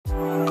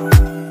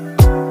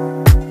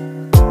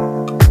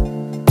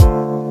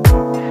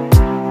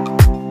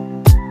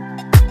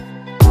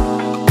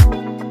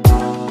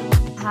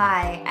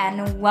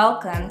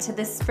Welcome to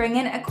the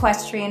Springin'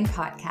 Equestrian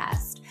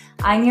Podcast.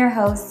 I'm your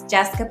host,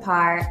 Jessica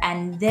Parr,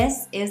 and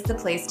this is the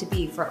place to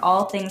be for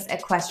all things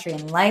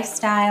equestrian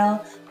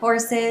lifestyle,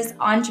 horses,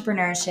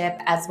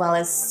 entrepreneurship, as well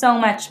as so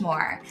much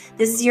more.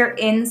 This is your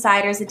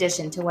insider's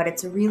edition to what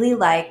it's really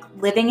like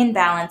living in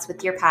balance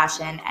with your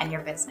passion and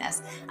your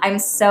business. I'm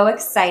so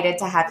excited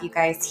to have you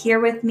guys here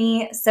with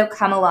me, so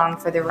come along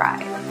for the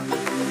ride.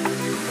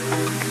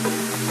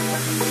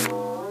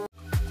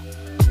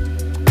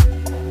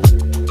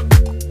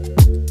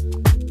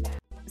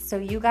 So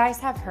you guys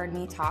have heard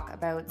me talk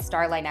about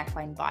Starlight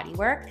Equine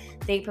Bodywork.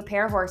 They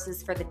prepare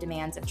horses for the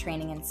demands of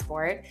training and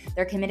sport.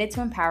 They're committed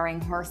to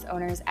empowering horse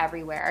owners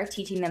everywhere,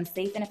 teaching them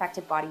safe and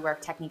effective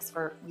bodywork techniques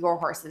for your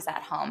horses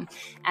at home.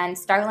 And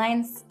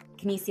Starline's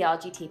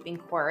kinesiology taping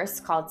course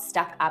called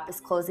Stuck Up is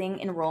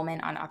closing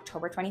enrollment on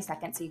October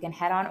 22nd. So you can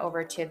head on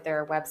over to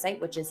their website,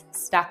 which is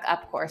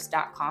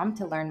stuckupcourse.com,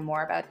 to learn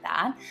more about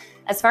that.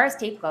 As far as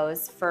tape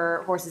goes,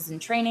 for horses in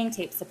training,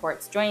 tape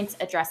supports joints,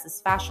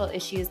 addresses fascial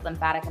issues,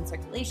 lymphatic and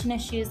circulation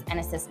issues, and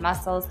assists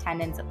muscles,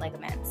 tendons, and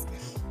ligaments.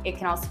 It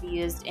can also be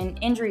used in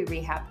injury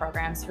rehab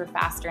programs for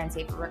faster and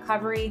safer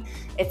recovery.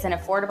 It's an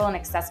affordable and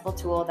accessible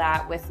tool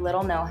that, with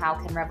little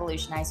know-how, can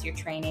revolutionize your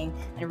training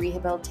and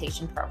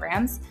rehabilitation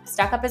programs.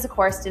 Stuck Up is a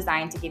course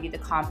designed to give you the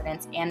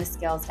confidence and the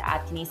skills to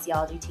add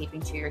kinesiology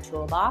taping to your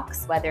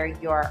toolbox, whether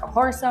you're a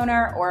horse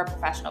owner or a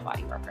professional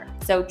body worker.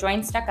 So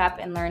join Stuck Up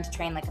and learn to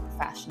train like a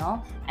professional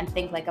and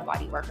think like a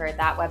body worker.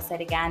 That website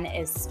again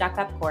is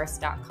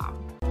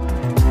stuckupcourse.com.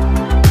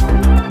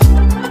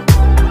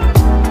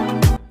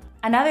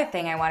 Another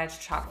thing I wanted to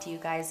talk to you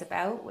guys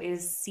about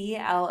is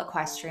CL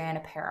Equestrian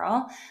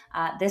Apparel.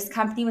 This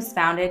company was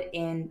founded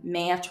in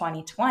May of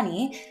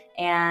 2020,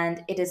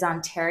 and it is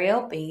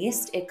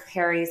Ontario-based. It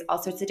carries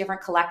all sorts of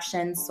different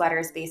collections,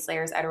 sweaters, base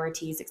layers, outerwear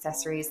tees,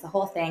 accessories, the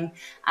whole thing.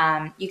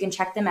 You can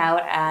check them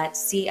out at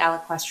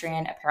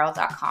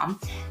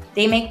clequestrianapparel.com.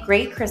 They make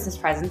great Christmas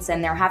presents,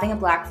 and they're having a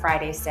Black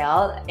Friday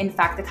sale. In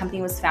fact, the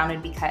company was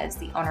founded because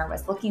the owner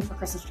was looking for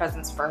Christmas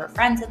presents for her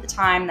friends at the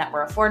time that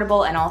were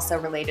affordable and also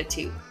related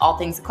to all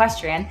things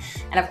equestrian,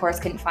 and of course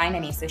couldn't find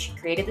any, so she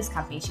created this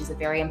company. She's a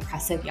very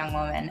impressive young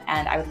woman,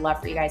 and I would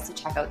love for you guys to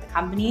check out the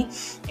company.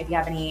 If you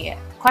have any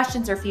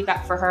questions or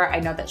feedback for her, I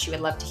know that she would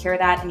love to hear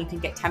that, and you can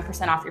get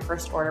 10% off your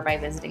first order by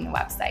visiting the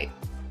website.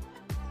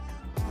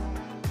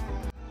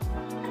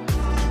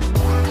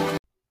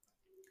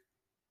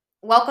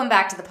 Welcome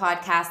back to the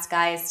podcast,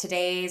 guys.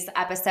 Today's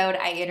episode,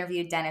 I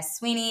interviewed Denis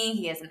Sweeney.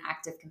 He is an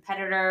active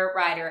competitor,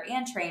 rider,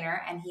 and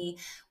trainer, and he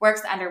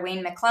works under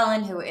Wayne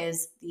McClellan, who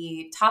is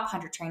the top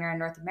hunter trainer in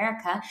North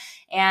America.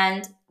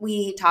 And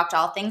we talked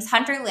all things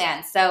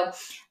Hunterland. So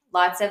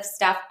lots of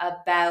stuff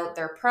about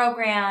their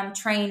program,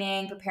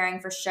 training, preparing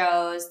for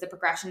shows, the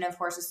progression of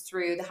horses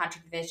through the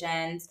hunter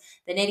divisions,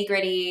 the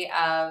nitty-gritty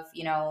of,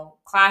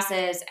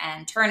 classes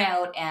and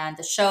turnout and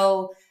the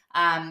show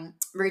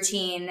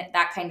routine,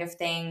 that kind of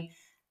thing.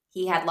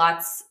 He had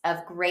lots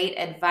of great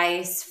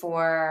advice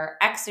for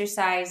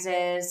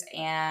exercises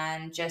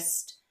and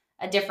just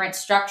a different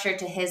structure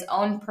to his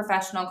own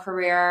professional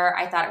career.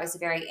 I thought it was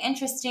very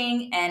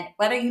interesting. And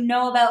whether you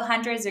know about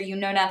hunters or you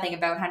know nothing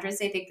about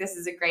hunters, I think this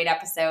is a great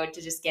episode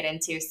to just get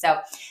into. So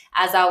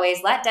as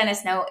always, let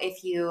Denis know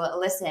if you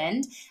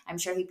listened. I'm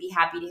sure he'd be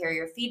happy to hear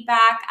your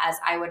feedback, as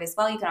I would as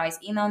well. You can always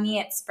email me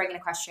at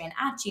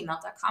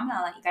springinequestrian@gmail.com, and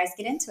I'll let you guys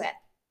get into it.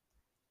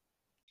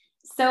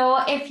 So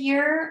if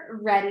you're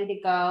ready to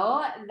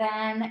go,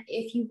 then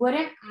if you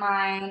wouldn't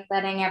mind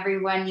letting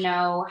everyone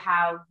know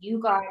how you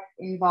got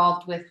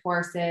involved with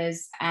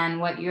horses and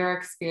what your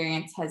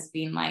experience has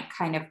been like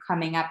kind of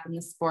coming up in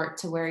the sport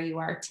to where you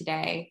are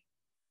today.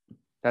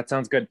 That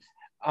sounds good.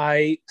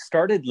 I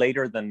started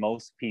later than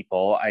most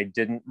people. I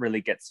didn't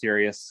really get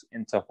serious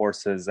into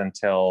horses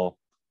until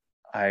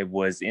I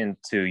was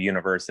into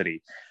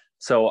university.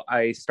 So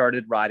I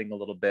started riding a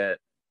little bit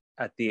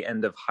at the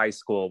end of high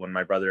school when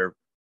my brother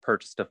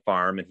purchased a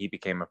farm and he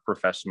became a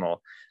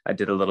professional. I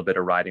did a little bit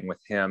of riding with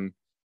him,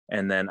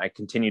 and then I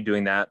continued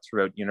doing that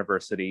throughout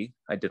university.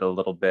 I did a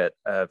little bit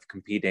of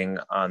competing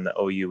on the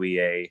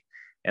OUEA,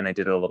 and I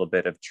did a little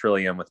bit of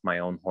Trillium with my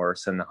own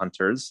horse and the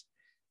Hunters.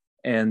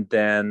 And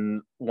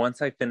then once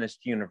I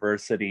finished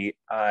university,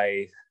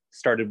 I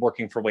started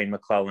working for Wayne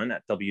McClellan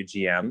at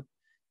WGM,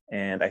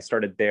 and I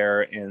started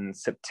there in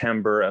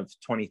September of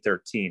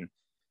 2013.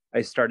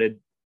 I started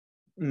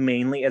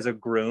mainly as a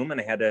groom, and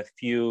I had a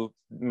few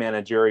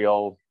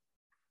managerial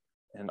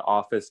and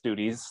office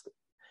duties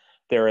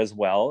there as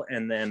well.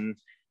 And then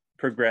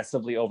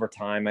progressively over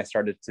time, I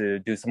started to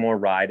do some more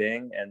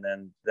riding, and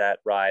then that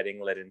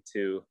riding led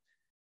into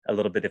a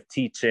little bit of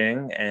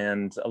teaching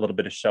and a little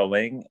bit of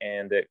showing,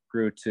 and it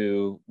grew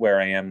to where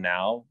I am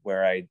now,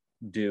 where I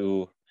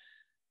do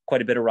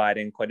quite a bit of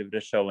riding, quite a bit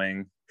of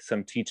showing,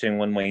 some teaching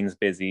when Wayne's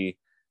busy,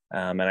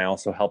 and I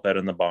also help out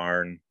in the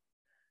barn,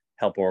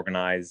 help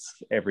organize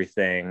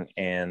everything.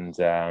 And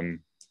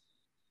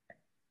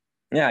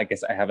I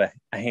guess I have a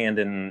hand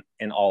in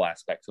all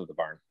aspects of the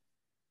barn.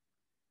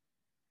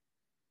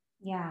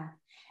 Yeah.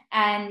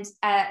 And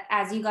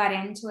as you got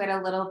into it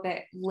a little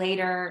bit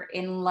later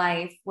in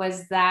life,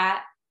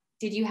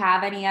 did you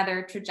have any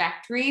other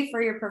trajectory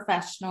for your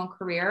professional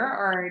career,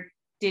 or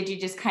did you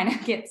just kind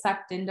of get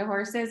sucked into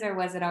horses, or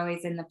was it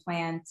always in the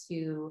plan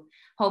to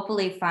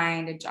hopefully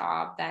find a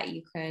job that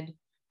you could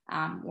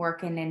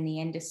work in the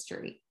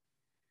industry?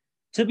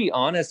 To be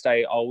honest,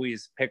 I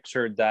always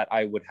pictured that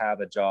I would have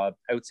a job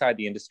outside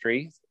the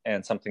industry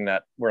and something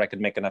that where I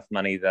could make enough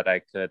money that I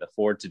could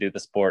afford to do the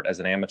sport as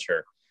an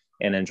amateur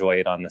and enjoy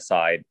it on the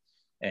side.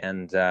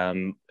 And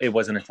it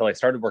wasn't until I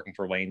started working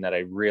for Wayne that I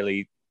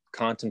really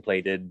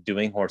contemplated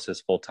doing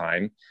horses full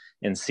time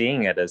and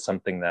seeing it as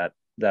something that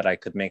I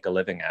could make a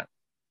living at.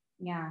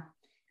 Yeah.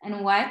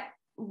 And what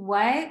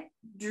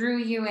drew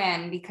you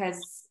in? Because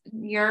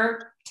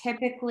you're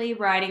typically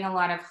riding a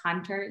lot of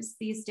hunters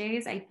these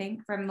days, I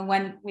think, from the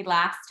when we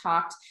last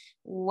talked.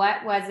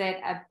 What was it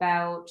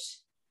about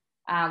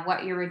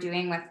what you were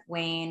doing with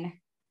Wayne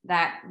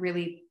that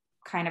really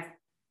kind of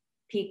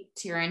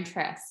piqued your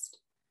interest?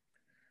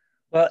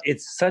 Well,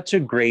 it's such a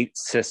great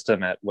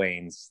system at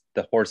Wayne's.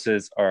 The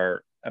horses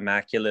are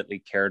immaculately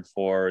cared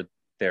for.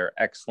 They're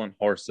excellent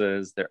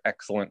horses. They're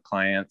excellent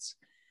clients.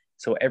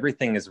 So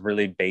everything is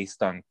really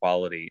based on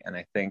quality. And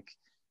I think,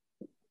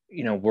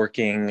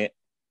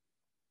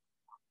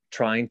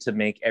 trying to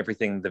make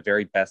everything the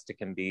very best it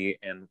can be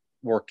and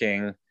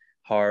working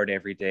hard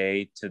every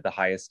day to the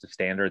highest of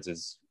standards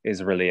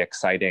is really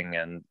exciting.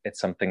 And it's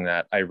something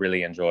that I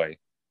really enjoy.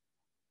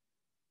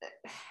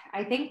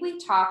 I think we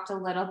talked a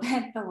little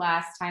bit the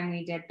last time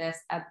we did this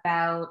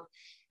about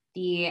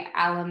the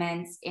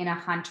elements in a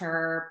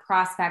hunter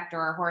prospect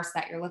or a horse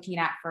that you're looking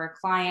at for a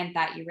client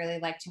that you really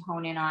like to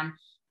hone in on.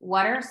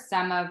 What are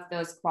some of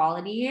those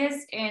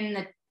qualities in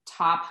the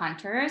top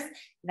hunters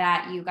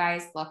that you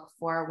guys look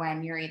for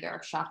when you're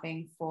either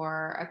shopping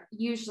for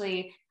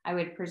usually I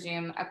would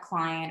presume a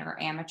client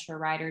or amateur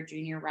rider,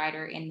 junior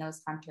rider in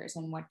those hunters,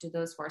 and what do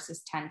those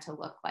horses tend to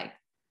look like?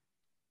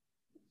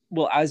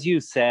 Well, as you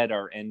said,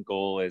 our end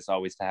goal is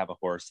always to have a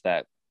horse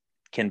that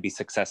can be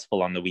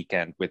successful on the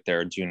weekend with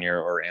their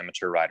junior or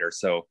amateur rider.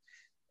 So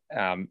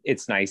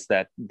it's nice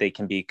that they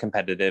can be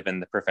competitive in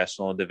the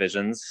professional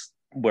divisions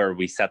where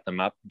we set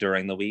them up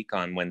during the week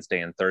on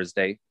Wednesday and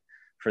Thursday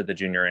for the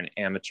junior and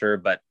amateur.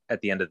 But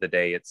at the end of the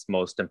day, it's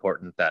most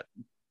important that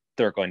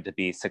they're going to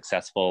be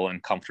successful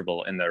and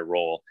comfortable in their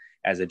role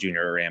as a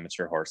junior or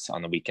amateur horse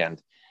on the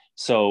weekend.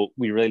 So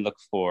we really look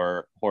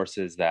for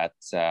horses that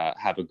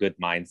have a good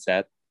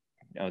mindset.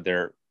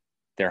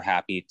 They're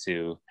happy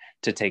to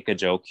take a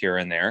joke here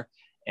and there,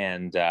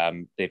 and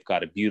they've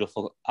got a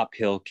beautiful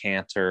uphill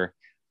canter.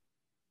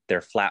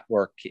 Their flat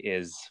work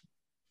is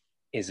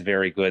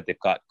very good. They've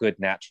got good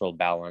natural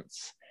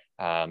balance,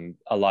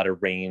 a lot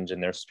of range in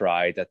their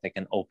stride that they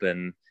can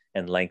open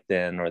and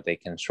lengthen, or they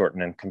can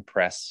shorten and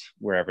compress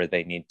wherever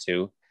they need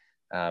to.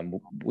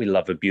 We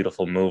love a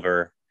beautiful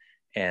mover,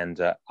 and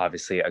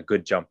obviously a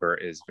good jumper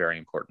is very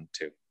important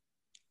too.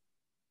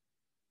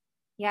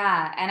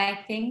 Yeah, and I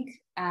think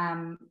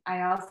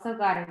I also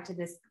got into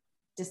this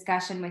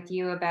discussion with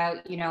you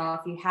about,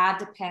 if you had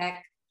to pick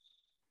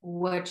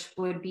which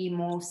would be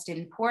most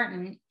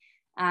important,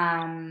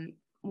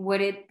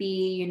 would it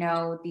be,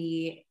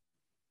 the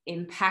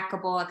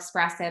impeccable,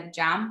 expressive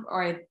jump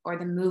or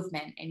the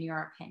movement, in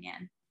your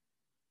opinion?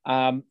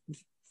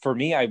 For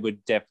me, I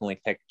would definitely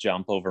pick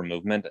jump over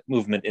movement.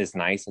 Movement is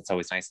nice. It's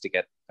always nice to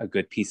get a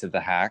good piece of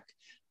the hack,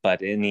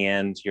 but in the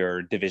end,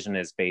 your division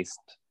is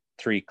based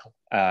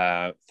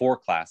four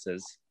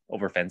classes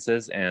over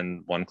fences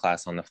and one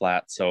class on the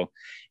flat. So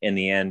in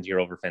the end, your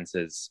over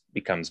fences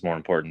becomes more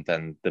important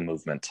than the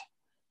movement.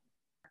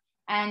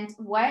 And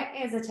what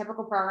is a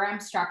typical program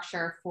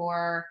structure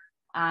for,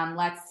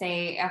 let's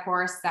say, a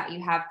horse that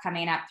you have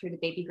coming up through the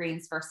baby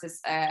greens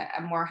versus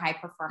a more high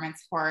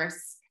performance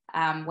horse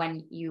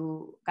when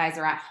you guys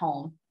are at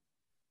home?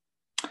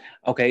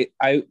 Okay,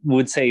 I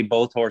would say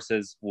both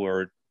horses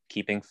were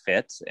keeping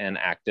fit and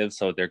active,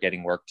 so they're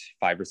getting worked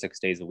 5 or 6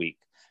 days a week.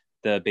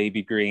 The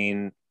baby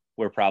green,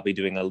 we're probably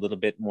doing a little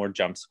bit more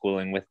jump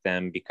schooling with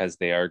them because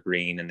they are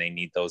green and they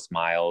need those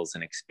miles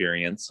and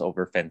experience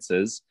over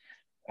fences.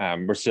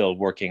 We're still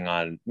working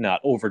on not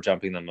over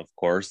jumping them, of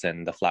course,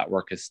 and the flat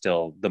work is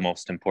still the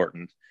most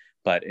important.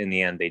 But in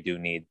the end, they do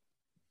need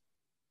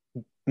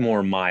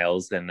more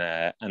miles than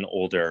an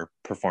older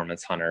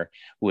performance hunter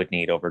would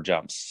need over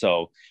jumps.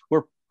 So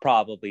we're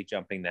probably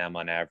jumping them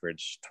on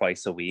average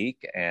twice a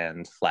week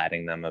and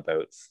flatting them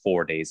about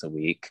 4 days a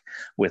week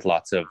with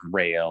lots of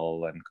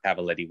rail and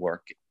cavaletti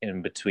work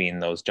in between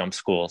those jump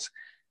schools.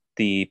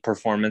 The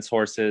performance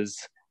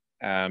horses,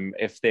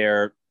 if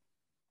they're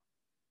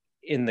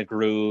in the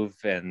groove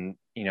and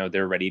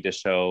they're ready to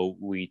show,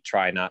 we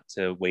try not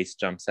to waste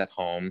jumps at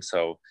home.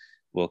 So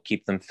we'll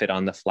keep them fit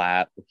on the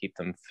flat, we'll keep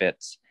them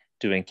fit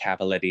doing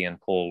cavaletti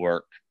and pole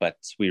work, but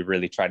we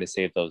really try to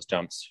save those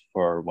jumps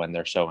for when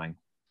they're showing.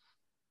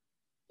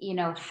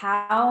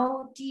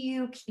 How do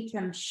you keep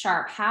them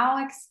sharp?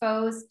 How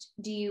exposed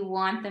do you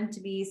want them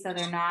to be so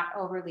they're not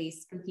overly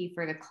skimpy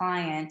for the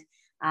client?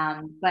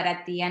 But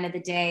at the end of the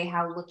day,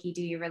 how looky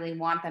do you really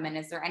want them? And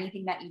is there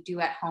anything that you do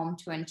at home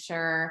to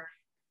ensure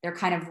they're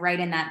kind of right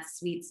in that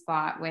sweet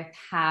spot with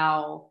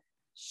how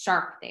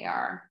sharp they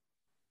are?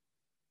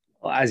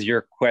 Well, as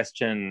your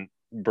question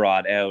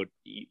brought out,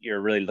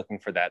 you're really looking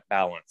for that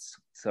balance.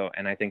 So,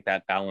 and I think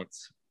that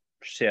balance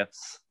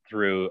shifts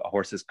through a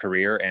horse's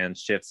career and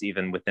shifts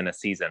even within a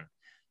season.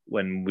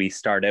 When we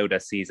start out a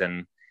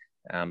season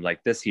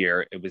like this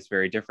year, it was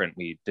very different.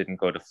 We didn't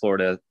go to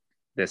Florida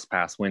this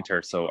past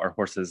winter, so our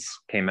horses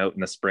came out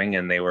in the spring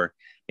and they were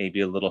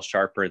maybe a little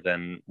sharper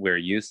than we're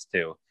used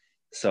to.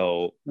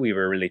 So we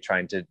were really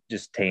trying to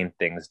just tame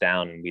things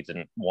down, and we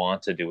didn't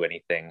want to do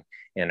anything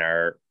in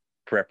our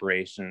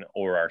preparation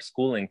or our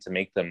schooling to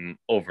make them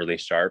overly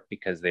sharp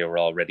because they were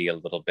already a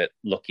little bit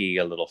looky,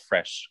 a little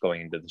fresh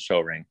going into the show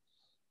ring.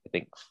 I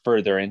think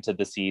further into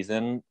the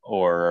season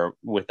or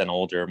with an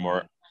older,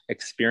 more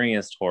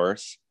experienced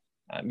horse,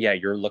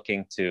 you're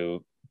looking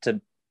to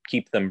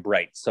keep them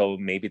bright. So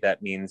maybe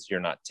that means you're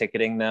not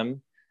ticketing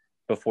them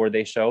before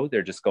they show.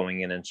 They're just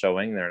going in and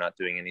showing. They're not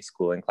doing any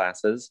schooling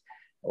classes.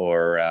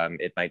 Or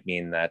it might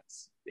mean that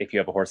if you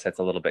have a horse that's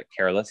a little bit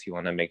careless, you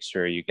want to make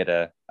sure you get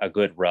a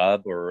good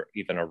rub or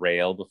even a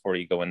rail before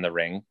you go in the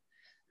ring.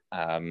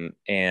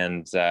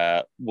 And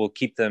we'll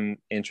keep them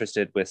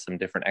interested with some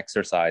different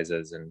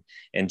exercises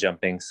and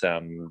jumping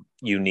some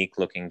unique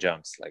looking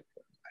jumps. Like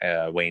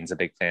Wayne's a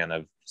big fan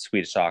of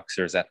Swedish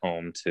Oxers at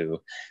home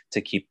to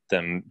keep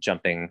them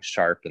jumping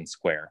sharp and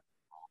square.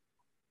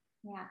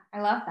 Yeah,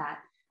 I love that.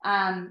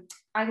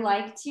 I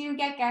like to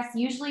get guests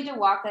usually to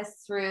walk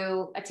us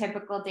through a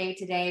typical day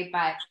to day,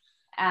 but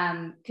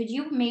could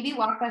you maybe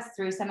walk us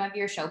through some of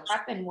your show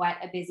prep and what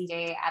a busy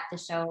day at the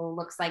show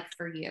looks like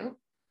for you?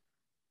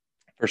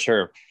 For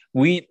sure.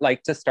 We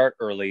like to start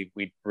early.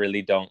 We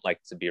really don't like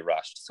to be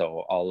rushed.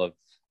 So all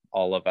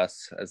of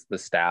us as the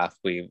staff,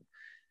 we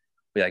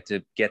like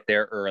to get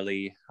there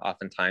early.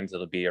 Oftentimes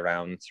it'll be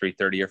around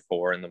 3:30 or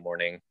 4 in the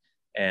morning,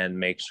 and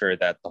make sure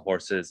that the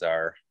horses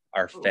are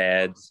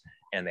fed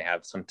and they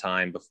have some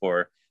time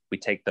before we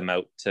take them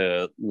out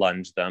to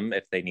lunge them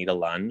if they need a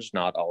lunge.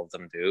 Not all of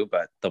them do,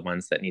 but the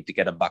ones that need to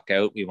get a buck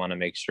out, we want to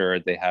make sure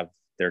they have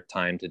their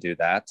time to do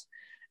that.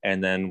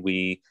 And then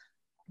we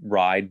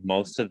ride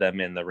most of them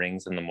in the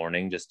rings in the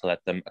morning just to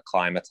let them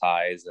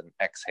acclimatize and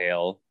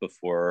exhale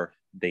before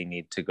they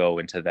need to go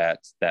into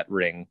that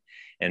ring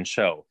and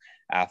show.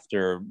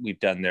 After we've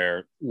done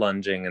their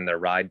lunging and their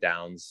ride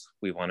downs,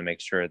 we want to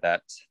make sure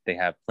that they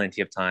have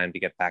plenty of time to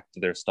get back to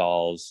their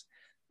stalls,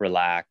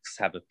 relax,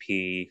 have a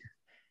pee,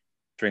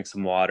 drink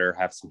some water,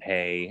 have some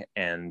hay,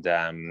 and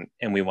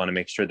we want to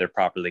make sure they're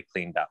properly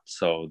cleaned up.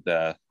 So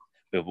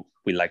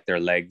we like their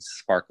legs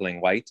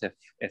sparkling white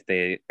if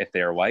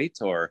they are white,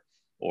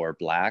 or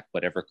black,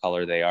 whatever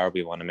color they are.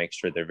 We want to make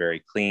sure they're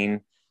very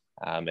clean.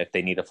 If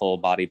they need a full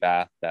body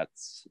bath,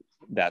 that's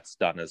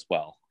done as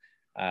well.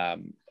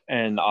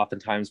 And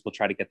oftentimes we'll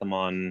try to get them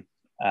on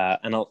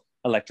an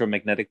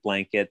electromagnetic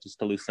blanket just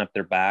to loosen up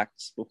their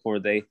backs before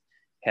they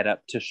head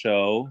up to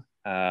show.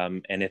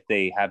 And if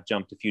they have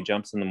jumped a few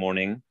jumps in the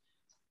morning,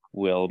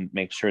 we'll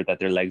make sure that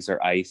their legs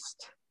are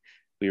iced.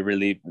 We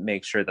really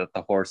make sure that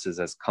the horse is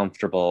as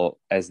comfortable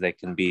as they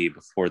can be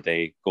before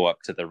they go up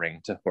to the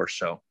ring to horse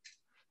show.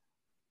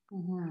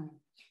 Mm-hmm.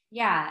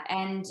 Yeah.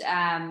 And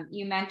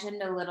you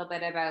mentioned a little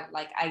bit about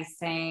like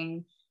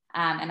icing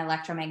and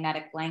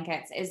electromagnetic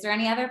blankets. Is there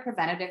any other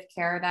preventative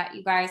care that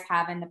you guys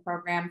have in the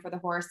program for the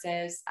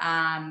horses?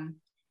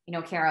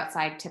 Care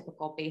outside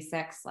typical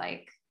basics,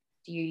 like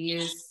do you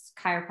use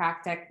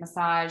chiropractic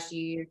massage, do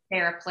you use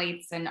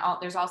theraplates, and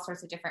there's all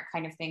sorts of different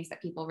kind of things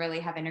that people really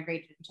have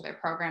integrated into their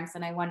programs.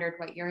 And I wondered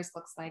what yours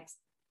looks like.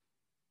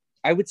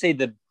 I would say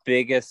the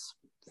biggest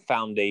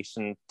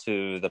foundation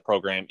to the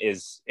program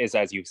is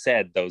as you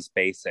said, those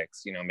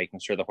basics, making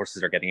sure the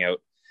horses are getting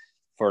out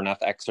for enough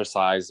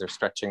exercise, they're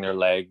stretching their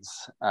legs.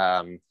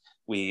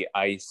 We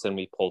ice and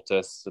we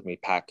poultice and we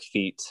pack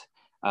feet.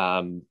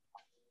 So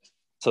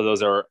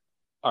those are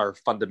our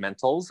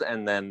fundamentals.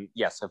 And then,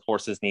 yes, if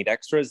horses need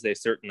extras, they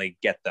certainly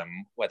get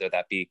them, whether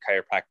that be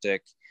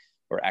chiropractic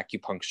or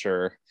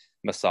acupuncture,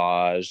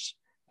 massage.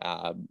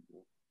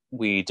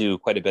 We do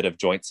quite a bit of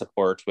joint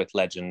support with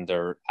Legend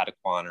or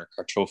Adequan or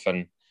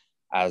Cartrophin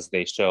as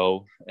they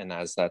show and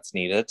as that's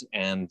needed.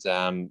 And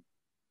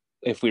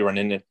if we run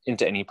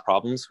into any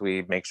problems,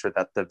 we make sure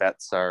that the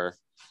vets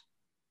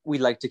we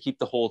like to keep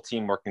the whole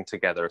team working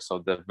together. So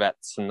the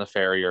vets and the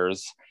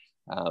farriers,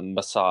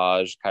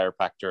 massage,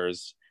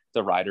 chiropractors,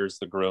 the riders,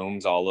 the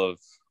grooms, all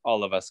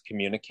of us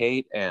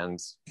communicate and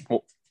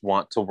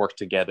want to work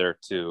together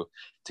to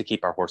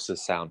keep our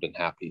horses sound and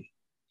happy.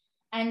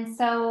 And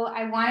so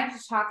I wanted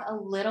to talk a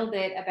little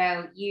bit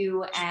about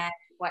you and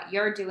what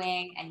you're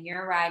doing and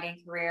your riding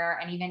career,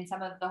 and even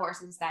some of the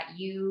horses that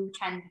you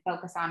tend to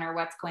focus on or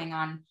what's going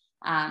on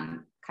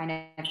kind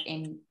of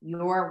in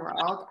your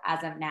world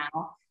as of now.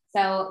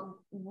 So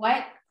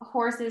what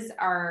horses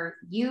are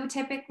you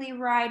typically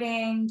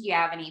riding? Do you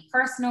have any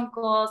personal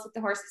goals with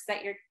the horses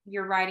that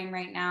you're riding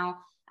right now?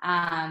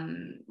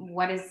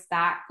 What does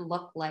that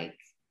look like?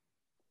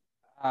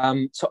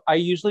 So I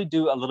usually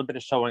do a little bit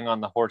of showing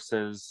on the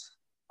horses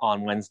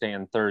on Wednesday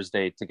and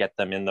Thursday to get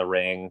them in the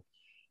ring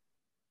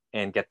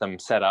and get them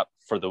set up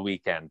for the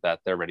weekend, that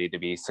they're ready to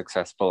be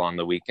successful on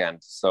the weekend.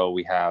 So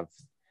we have,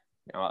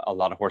 a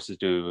lot of horses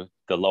do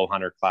the low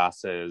hunter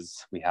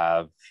classes. We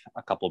have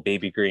a couple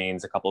baby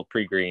greens, a couple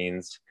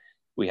pre-greens.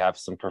 We have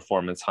some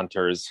performance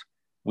hunters.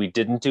 We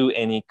didn't do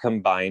any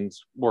combined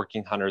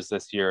working hunters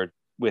this year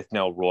with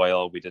no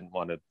royal. We didn't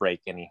want to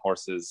break any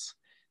horses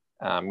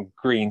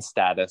green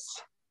status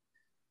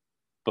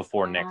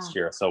before next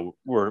year, so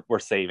we're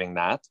saving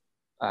that.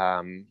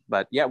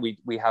 But yeah, we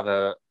have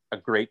a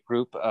great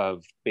group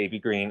of baby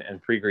green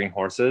and pre-green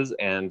horses,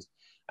 and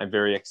I'm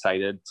very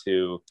excited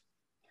to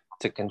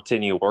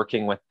continue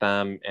working with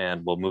them,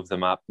 and we'll move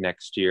them up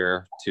next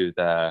year to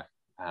the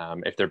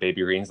if they're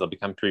baby greens, they'll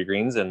become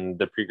pre-greens, and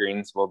the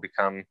pre-greens will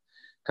become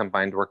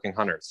combined working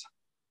hunters.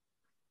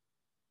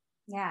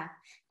 Yeah,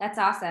 that's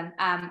awesome.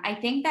 I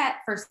think that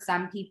for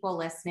some people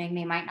listening,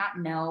 they might not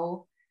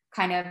know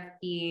kind of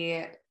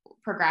the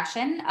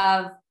progression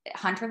of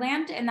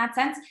Hunterland in that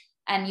sense.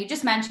 And you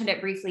just mentioned it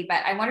briefly,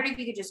 but I wondered if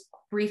you could just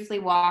briefly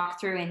walk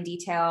through in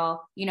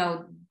detail,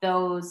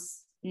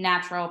 those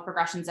natural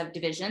progressions of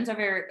divisions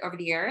over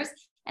the years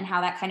and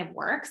how that kind of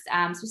works,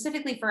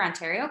 specifically for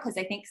Ontario, because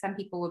I think some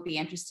people would be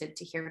interested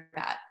to hear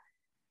that.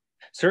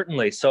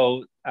 Certainly.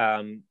 So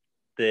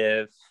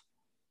the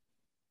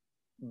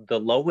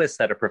lowest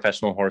that a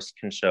professional horse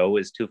can show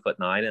is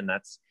 2'9", and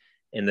that's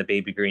in the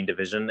baby green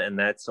division, and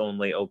that's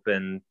only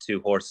open to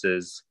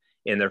horses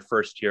in their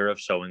first year of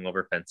showing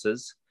over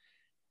fences.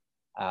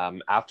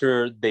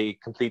 After they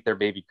complete their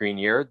baby green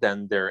year,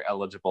 then they're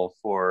eligible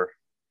for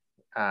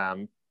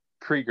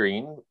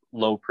pre-green,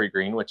 low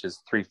pre-green, which is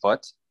 3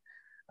 foot.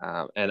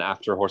 And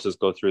after horses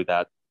go through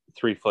that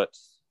 3 foot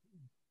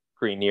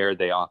green year,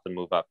 they often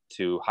move up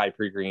to high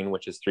pre-green,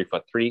 which is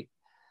 3'3".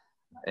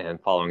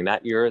 And following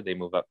that year, they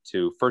move up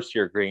to first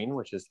year green,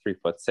 which is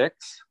 3'6".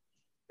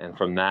 And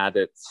from that,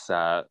 it's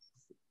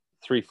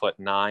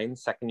 3'9",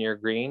 second year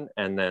green.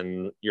 And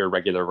then your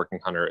regular working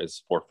hunter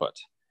is 4 foot.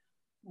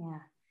 Yeah.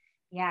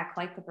 Yeah.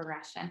 Quite the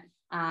progression.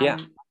 Yeah.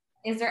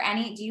 Is there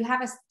do you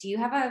have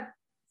a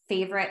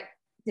favorite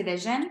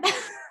division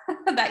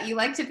that you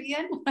like to be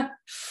in?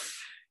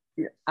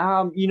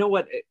 You know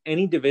what?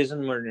 Any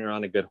division when you're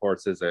on a good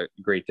horse is a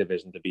great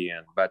division to be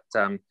in. But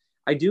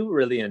I do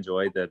really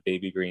enjoy the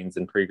baby greens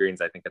and pre-greens.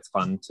 I think it's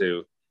fun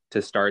to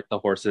start the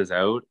horses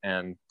out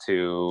and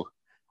to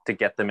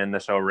get them in the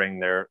show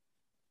ring.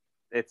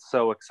 It's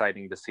so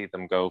exciting to see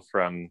them go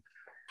from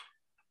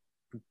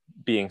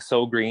being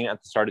so green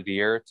at the start of the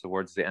year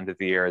towards the end of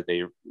the year.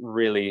 They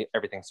really,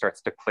 everything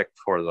starts to click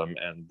for them,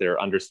 and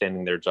they're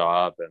understanding their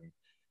job, and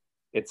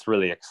it's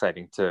really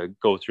exciting to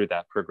go through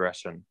that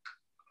progression.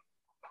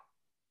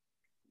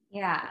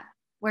 Yeah,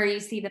 where you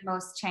see the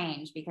most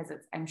change, because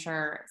it's, I'm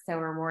sure, so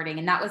rewarding.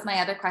 And that was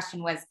my other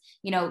question was,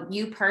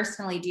 you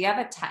personally, do you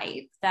have a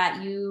type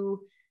that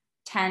you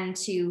tend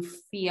to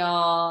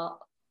feel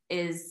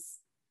is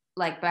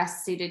like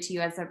best suited to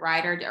you as a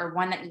rider, or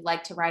one that you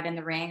like to ride in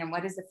the ring? And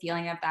what is the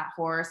feeling of that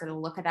horse, or the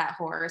look of that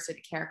horse, or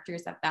the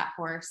characters of that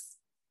horse?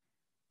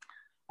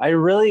 I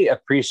really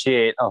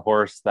appreciate a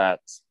horse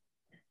that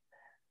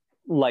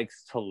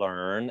likes to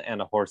learn,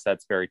 and a horse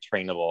that's very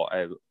trainable.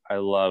 I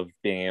love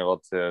being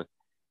able to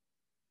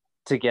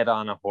get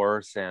on a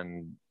horse,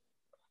 and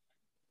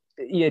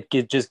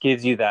it just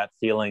gives you that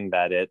feeling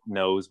that it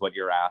knows what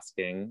you're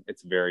asking.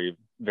 It's very,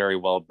 very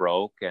well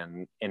broke,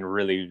 and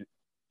really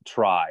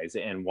tries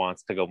and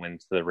wants to go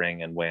into the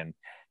ring and win.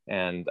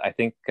 And I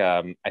think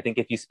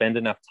if you spend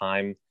enough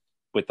time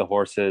with the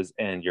horses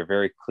and you're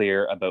very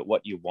clear about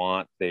what you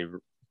want,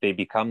 they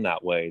become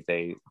that way.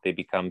 They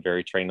become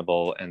very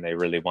trainable, and they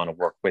really want to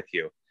work with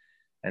you.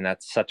 And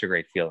that's such a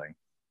great feeling.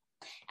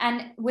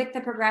 And with the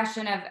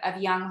progression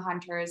of young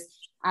hunters,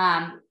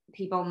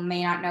 people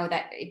may not know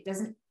that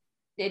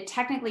it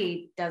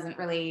technically doesn't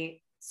really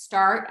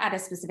start at a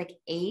specific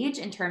age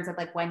in terms of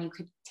like when you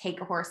could take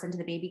a horse into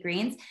the baby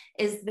greens.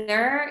 Do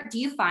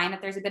you find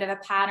that there's a bit of a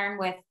pattern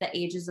with the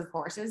ages of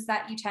horses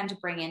that you tend to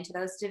bring into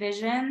those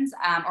divisions,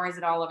 or is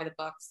it all over the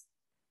books?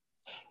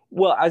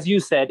 Well, as you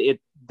said,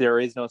 there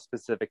is no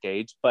specific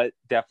age, but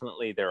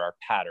definitely there are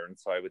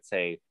patterns. So I would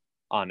say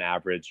on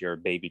average, your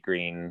baby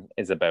green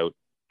is about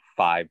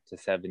 5 to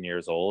 7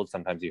 years old.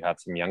 Sometimes you have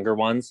some younger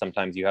ones.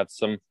 Sometimes you have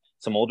some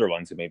older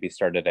ones who maybe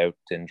started out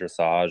in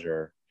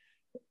dressage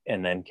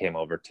and then came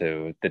over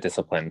to the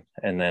discipline.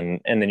 And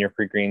then your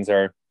pre-greens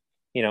are,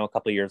 a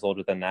couple of years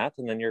older than that.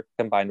 And then your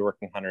combined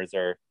working hunters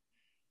are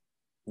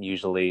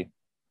usually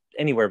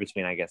anywhere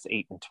between, I guess,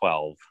 8 and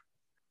 12.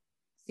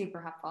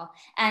 Super helpful.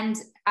 And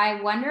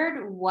I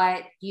wondered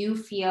what you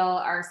feel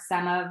are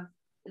some of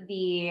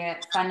the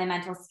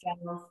fundamental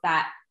skills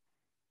that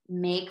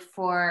make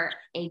for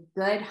a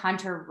good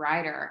hunter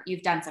rider.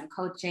 You've done some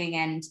coaching,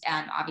 and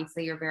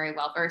obviously you're very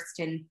well versed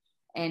in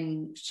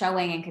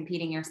showing and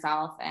competing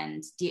yourself,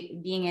 and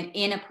being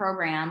in a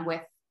program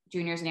with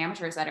juniors and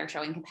amateurs that are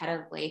showing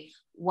competitively.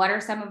 What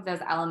are some of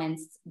those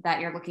elements that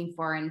you're looking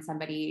for in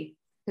somebody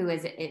who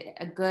is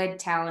a good,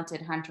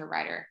 talented hunter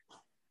rider?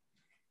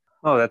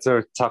 Oh, that's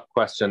a tough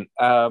question.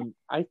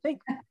 I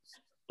think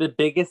the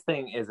biggest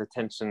thing is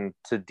attention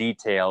to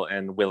detail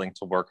and willing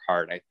to work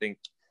hard. I think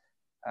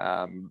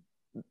um,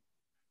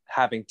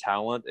 having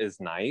talent is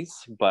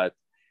nice, but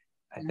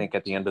I think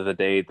at the end of the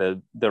day,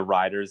 the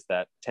riders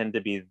that tend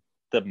to be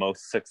the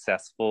most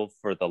successful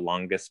for the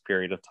longest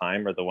period of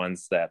time are the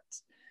ones that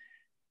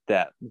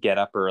get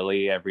up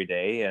early every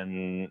day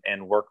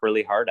and work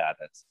really hard at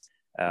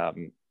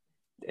it.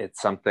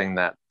 It's something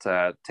that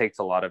takes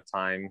a lot of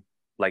time.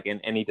 Like in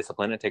any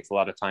discipline, it takes a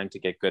lot of time to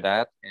get good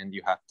at, and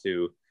you have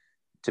to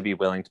be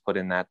willing to put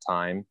in that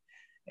time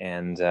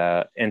and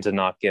to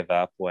not give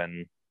up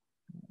when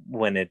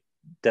it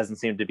doesn't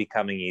seem to be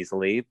coming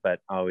easily, but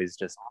always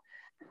just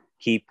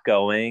keep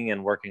going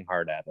and working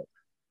hard at it.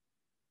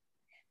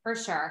 For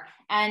sure.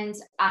 And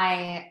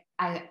I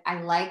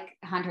like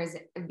hunters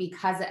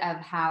because of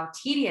how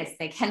tedious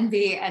they can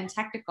be and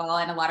technical.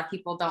 And a lot of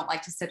people don't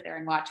like to sit there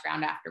and watch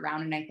round after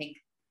round. And I think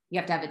you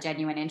have to have a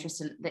genuine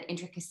interest in the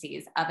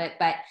intricacies of it.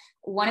 But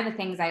one of the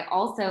things I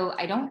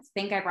don't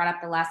think I brought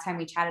up the last time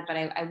we chatted, but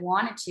I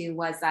wanted to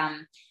was,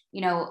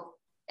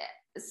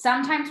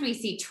 sometimes we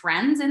see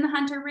trends in the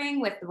hunter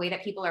ring with the way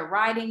that people are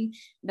riding,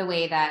 the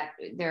way that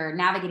they're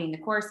navigating the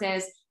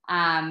courses,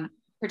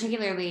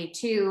 particularly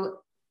too,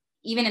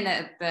 even in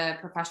the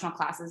professional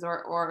classes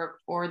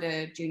or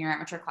the junior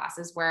amateur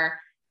classes, where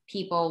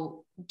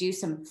people do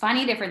some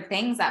funny different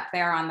things up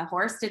there on the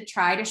horse to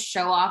try to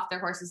show off their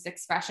horse's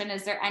expression.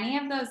 Is there any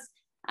of those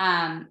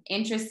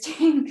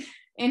interesting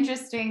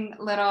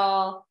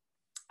little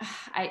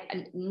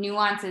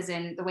nuances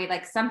in the way,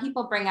 like some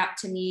people bring up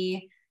to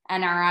me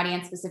and our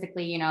audience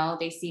specifically,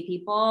 they see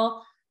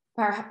people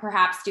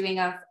perhaps doing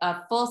a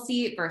full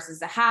seat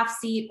versus a half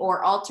seat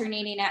or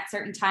alternating at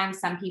certain times.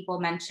 Some people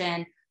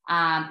mention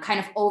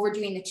kind of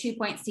overdoing the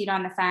 2-point seat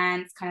on the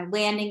fence, kind of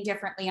landing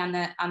differently on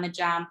the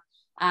jump.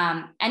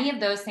 Any of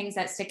those things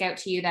that stick out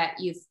to you that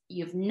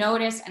you've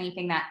noticed,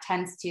 anything that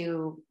tends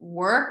to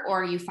work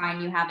or you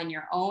find you have in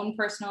your own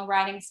personal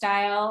riding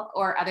style,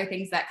 or other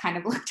things that kind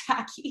of look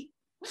tacky?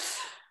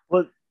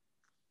 Well,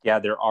 yeah,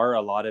 there are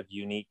a lot of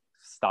unique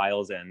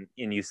styles and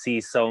you see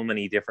so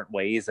many different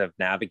ways of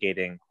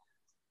navigating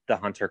the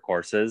hunter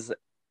courses.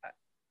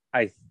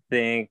 I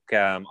think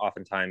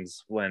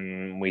oftentimes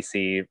when we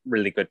see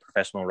really good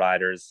professional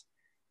riders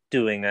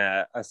doing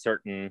a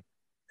certain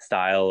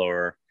style,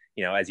 or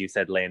as you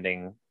said,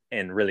 landing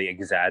and really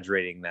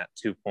exaggerating that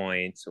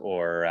 2-point,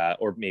 or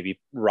maybe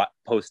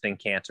posting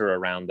canter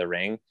around the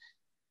ring,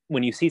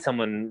 when you see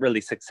someone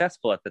really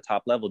successful at the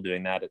top level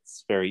doing that,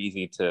 it's very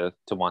easy to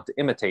want to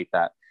imitate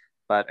that.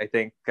 But I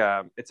think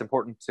it's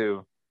important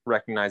to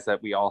recognize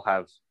that we all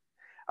have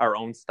our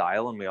own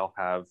style and we all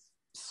have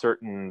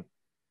certain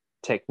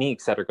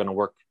techniques that are going to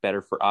work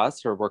better for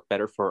us or work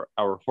better for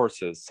our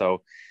horses.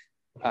 So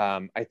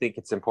I think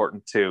it's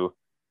important to,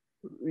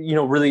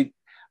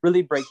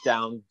 really break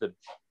down the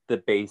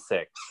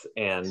basics,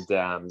 and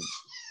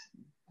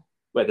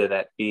whether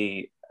that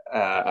be,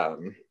 oh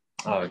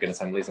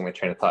goodness, I'm losing my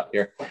train of thought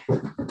here.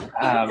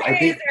 I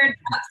think, is there a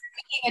dog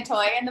singing a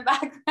toy in the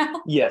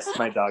background? Yes,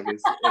 my dog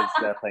is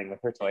playing with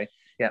her toy.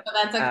 Yeah. So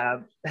that's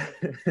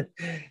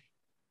okay.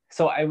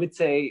 So I would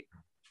say,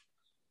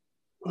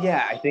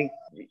 yeah, I think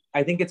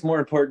it's more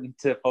important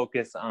to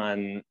focus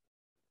on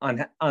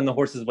the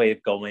horse's way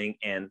of going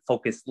and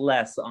focus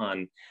less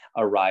on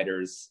a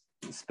rider's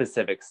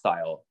specific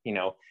style.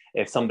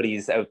 If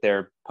somebody's out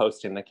there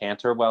posting the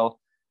canter, well,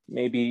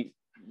 maybe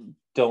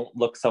don't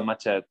look so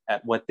much at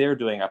what they're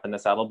doing up in the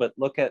saddle, but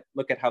look at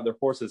how their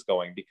horse is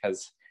going,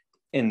 because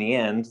in the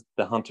end,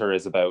 the hunter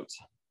is about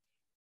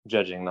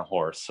judging the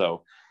horse.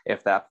 So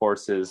if that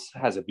horse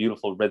has a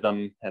beautiful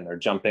rhythm and they're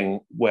jumping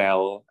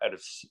well out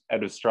of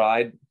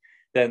stride,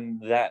 then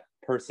that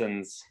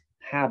person's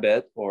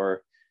habit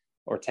or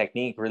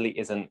technique really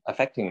isn't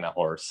affecting the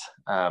horse.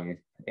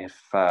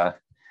 If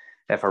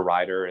a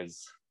rider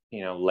is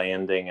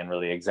landing and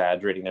really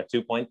exaggerating their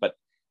 2-point, but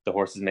the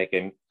horse is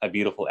making a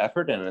beautiful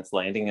effort and it's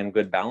landing in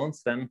good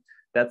balance, then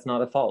that's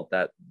not a fault.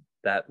 That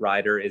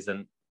rider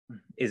isn't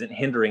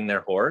hindering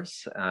their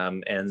horse,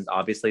 and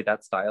obviously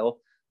that style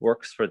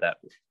works for that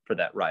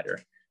rider.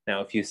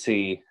 Now, if you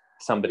see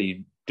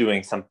somebody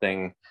doing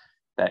something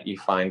that you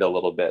find a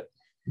little bit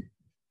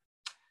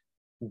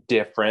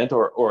different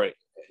or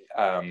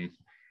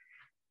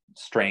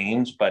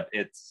strange, but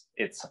it's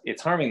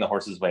harming the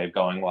horse's way of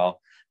going, well,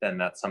 then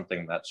that's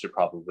something that should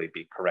probably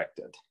be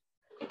corrected.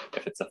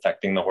 If it's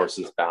affecting the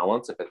horse's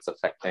balance, if it's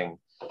affecting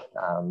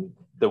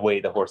the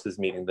way the horse is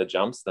meeting the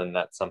jumps, then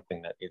that's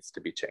something that needs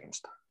to be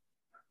changed.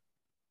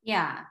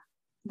 Yeah,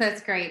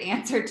 that's great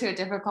answer to a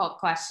difficult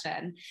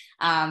question.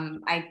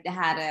 I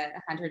had a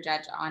hunter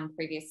judge on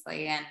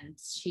previously, and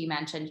she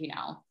mentioned,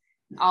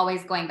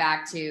 always going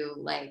back to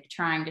like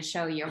trying to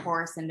show your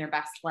horse in their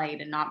best light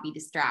and not be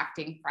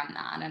distracting from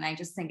that. And I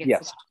just think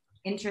it's an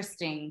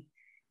interesting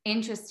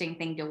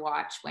thing to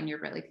watch when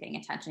you're really paying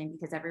attention,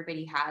 because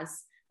everybody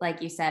has,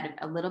 like you said,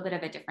 a little bit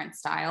of a different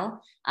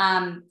style.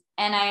 And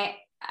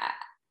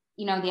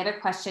the other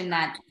question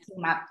that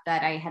came up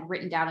that I had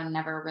written down and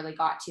never really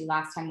got to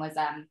last time was,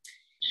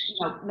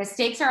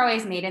 mistakes are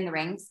always made in the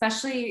ring,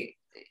 especially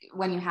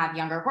when you have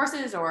younger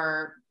horses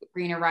or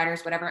greener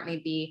riders, whatever it may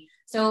be.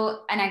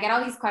 So, and I get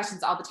all these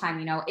questions all the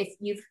time, if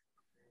you've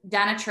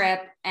done a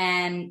trip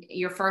and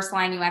your first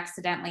line you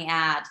accidentally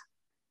add,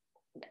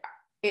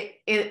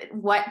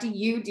 what do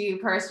you do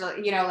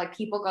personally? Like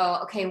people go,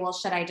 okay, well,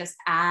 should I just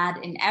add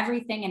in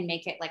everything and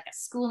make it like a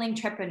schooling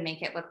trip and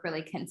make it look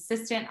really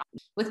consistent?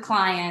 With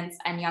clients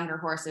and younger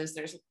horses,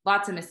 there's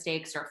lots of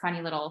mistakes or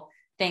funny little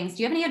things.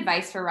 Do you have any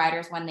advice for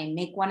riders when they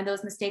make one of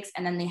those mistakes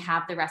and then they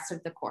have the rest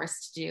of the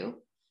course to do?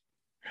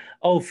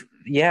 Oh,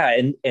 yeah,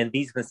 and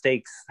these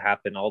mistakes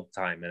happen all the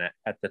time, and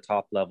at the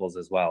top levels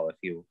as well. If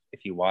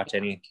you watch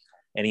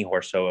any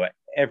horse show,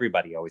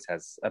 everybody always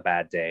has a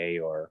bad day,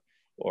 or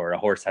a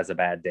horse has a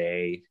bad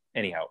day.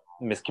 Anyhow,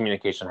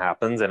 miscommunication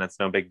happens, and it's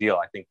no big deal.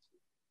 I think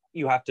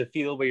you have to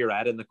feel where you're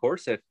at in the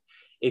course.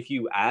 If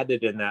you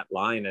added in that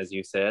line, as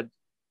you said,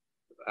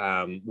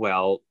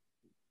 well,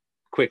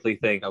 quickly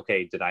think,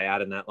 okay, did I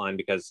add in that line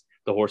because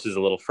the horse is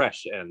a little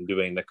fresh and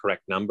doing the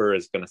correct number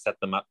is going to set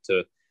them up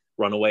to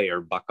run away or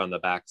buck on the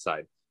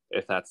backside?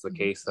 If that's the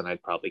case, then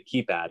I'd probably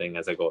keep adding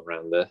as I go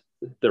around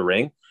the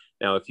ring.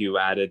 Now, if you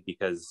added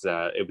because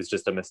it was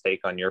just a mistake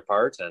on your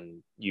part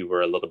and you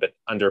were a little bit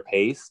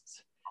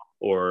underpaced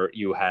or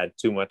you had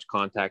too much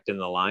contact in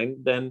the line,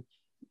 then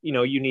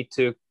you need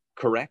to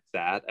correct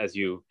that as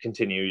you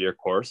continue your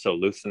course. So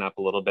loosen up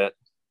a little bit,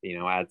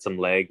 add some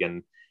leg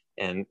and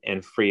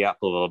free up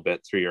a little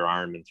bit through your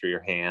arm and through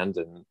your hand,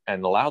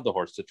 and allow the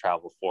horse to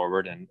travel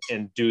forward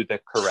and do the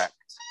correct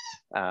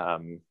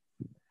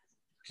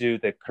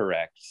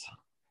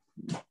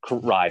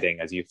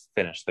riding as you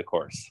finish the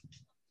course.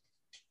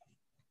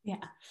 Yeah.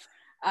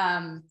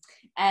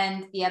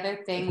 And the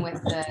other thing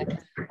with the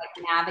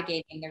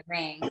navigating the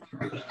ring,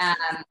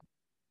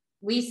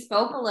 we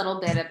spoke a little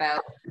bit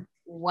about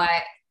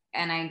what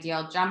an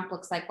ideal jump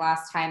looks like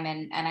last time.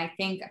 And I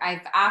think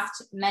I've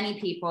asked many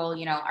people,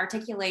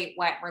 articulate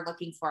what we're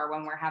looking for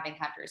when we're having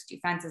hunters do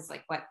fences,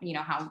 like what,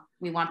 how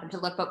we want them to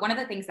look. But one of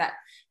the things that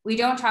we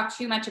don't talk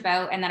too much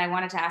about, and that I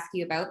wanted to ask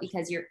you about,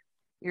 because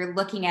you're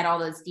looking at all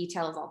those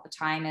details all the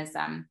time, is,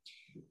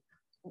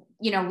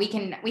 we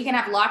can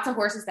have lots of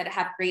horses that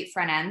have great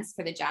front ends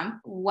for the jump.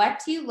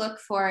 What do you look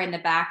for in the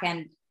back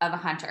end of a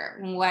hunter?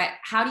 What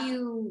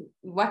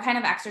kind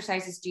of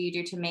exercises do you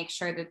do to make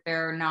sure that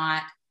they're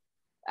not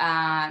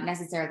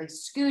necessarily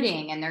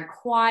scooting and they're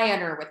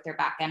quieter with their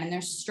back end and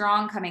they're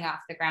strong coming off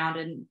the ground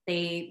and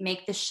they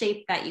make the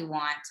shape that you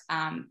want?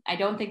 I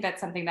don't think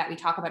that's something that we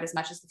talk about as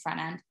much as the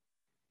front end.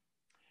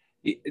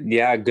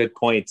 Yeah, good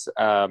point.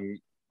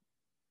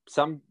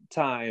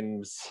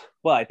 Sometimes,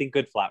 well, I think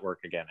good flat work,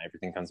 again,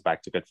 everything comes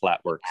back to good flat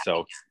work.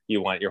 So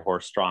you want your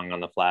horse strong on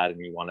the flat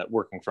and you want it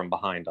working from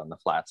behind on the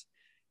flat.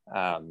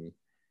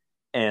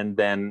 And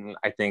then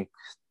I think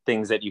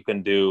things that you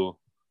can do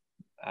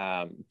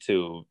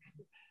to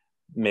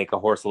make a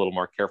horse a little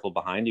more careful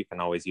behind, you can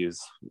always use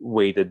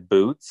weighted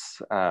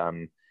boots.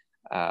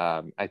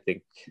 I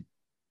think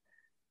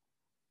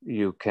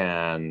you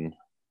can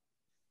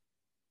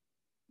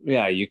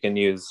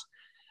use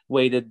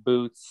weighted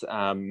boots.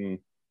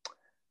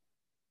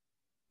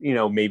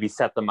 Maybe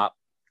set them up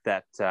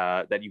that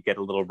you get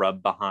a little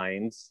rub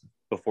behind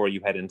before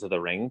you head into the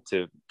ring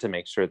to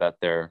make sure that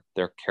they're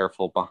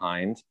careful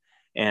behind.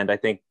 And I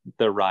think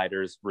the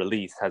rider's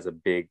release has a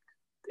big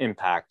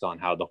impact on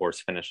how the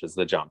horse finishes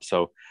the jump.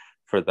 So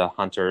for the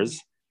hunters,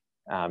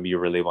 you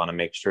really want to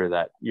make sure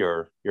that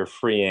you're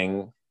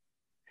freeing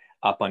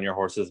up on your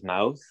horse's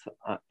mouth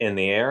in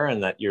the air,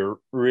 and that you're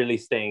really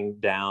staying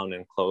down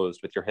and closed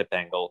with your hip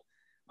angle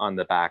on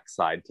the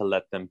backside to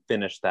let them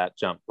finish that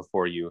jump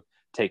before you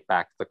take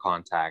back the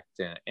contact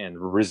and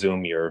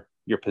resume your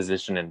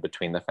position in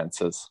between the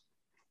fences.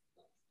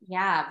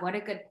 Yeah, what a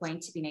good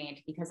point to be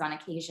made, because on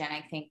occasion,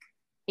 I think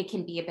it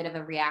can be a bit of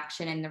a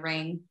reaction in the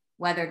ring,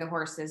 whether the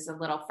horse is a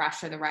little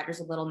fresh or the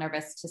rider's a little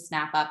nervous to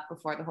snap up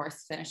before the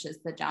horse finishes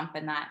the jump,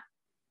 and that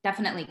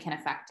definitely can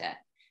affect it.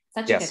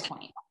 Such a good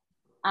point.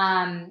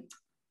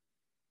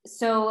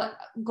 So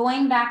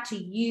going back to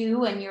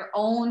you and your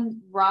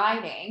own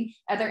riding,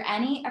 are there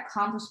any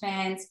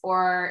accomplishments,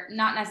 or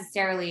not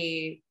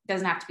necessarily,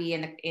 doesn't have to be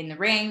in the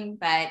ring,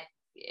 but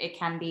it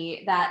can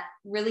be, that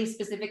really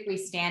specifically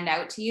stand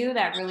out to you,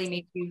 that really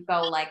make you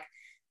go like,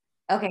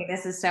 okay,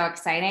 this is so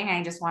exciting,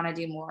 I just want to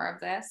do more of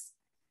this?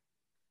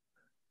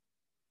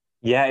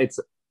 Yeah,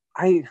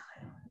 I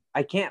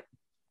can't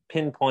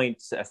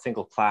pinpoint a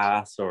single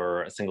class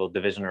or a single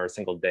division or a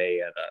single day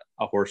at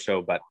a horse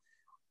show, but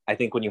I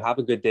think when you have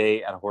a good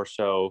day at a horse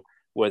show,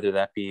 whether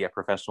that be a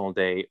professional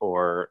day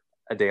or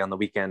a day on the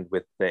weekend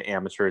with the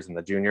amateurs and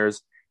the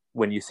juniors,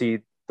 when you see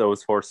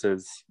those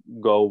horses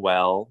go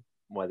well,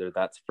 whether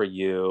that's for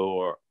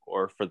you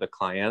or for the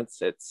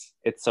clients, it's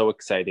so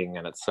exciting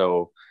and it's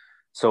so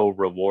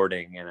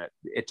rewarding, and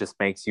it just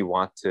makes you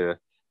want to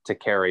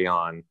carry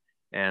on.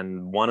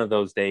 And one of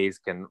those days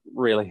can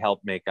really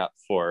help make up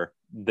for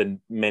the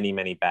many,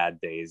 many bad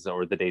days,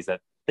 or the days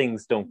that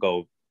things don't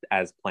go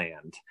as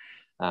planned.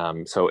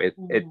 So it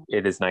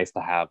is nice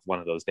to have one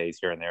of those days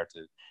here and there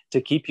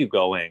to keep you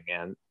going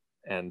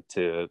and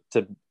to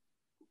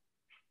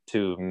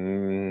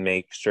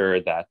make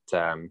sure that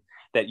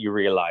that you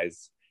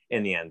realize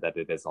in the end that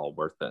it is all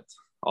worth it.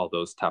 All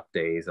those tough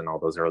days and all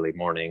those early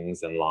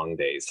mornings and long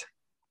days.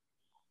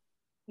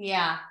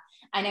 Yeah.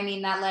 And I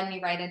mean, that led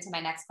me right into my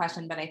next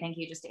question, but I think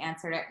you just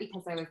answered it,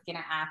 because I was going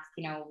to ask,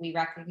 we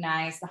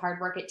recognize the hard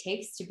work it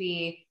takes to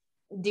be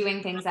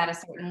doing things at a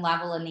certain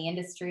level in the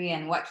industry,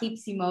 and what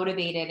keeps you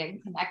motivated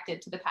and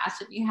connected to the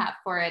passion you have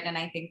for it. And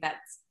I think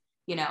that's,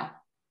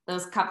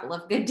 those couple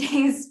of good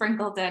days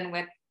sprinkled in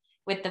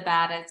with the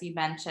bad, as you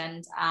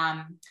mentioned.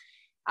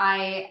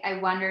 I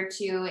wonder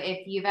too,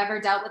 if you've ever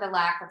dealt with a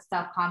lack of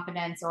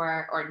self-confidence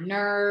or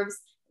nerves,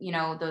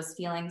 those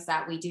feelings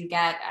that we do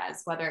get,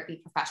 as whether it be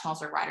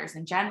professionals or riders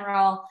in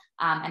general.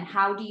 And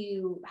how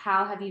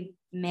have you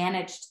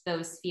managed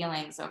those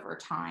feelings over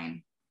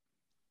time?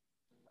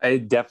 I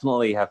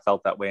definitely have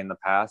felt that way in the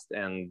past.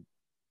 And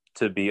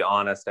to be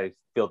honest, I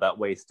feel that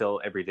way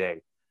still every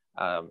day.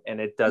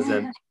 And it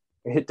doesn't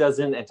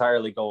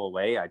entirely go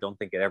away. I don't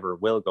think it ever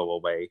will go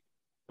away,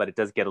 but it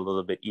does get a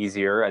little bit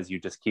easier as you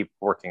just keep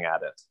working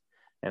at it.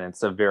 And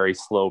it's a very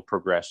slow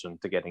progression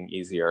to getting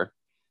easier.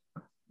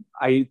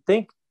 I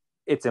think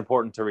it's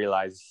important to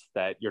realize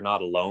that you're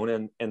not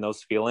alone in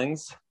those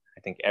feelings.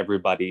 I think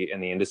everybody in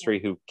the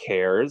industry who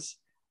cares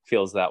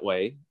feels that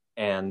way.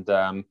 And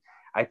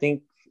I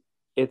think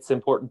it's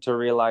important to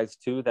realize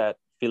too that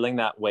feeling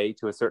that way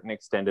to a certain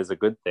extent is a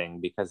good thing,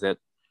 because it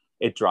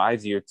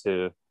drives you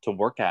to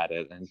work at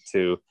it and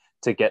to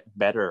get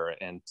better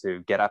and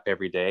to get up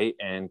every day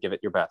and give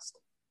it your best.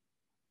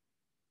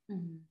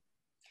 Mm-hmm.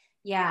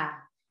 Yeah.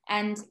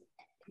 And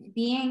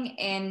being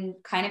in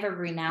kind of a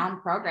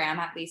renowned program,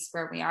 at least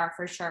where we are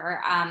for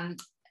sure,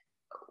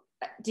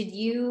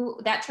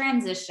 that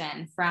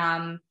transition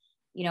from,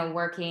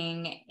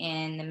 working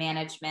in the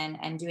management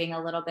and doing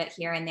a little bit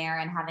here and there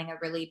and having a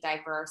really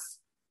diverse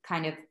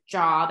kind of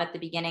job at the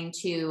beginning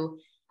to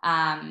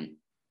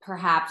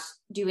perhaps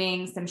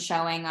doing some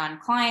showing on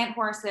client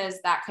horses,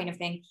 that kind of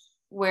thing,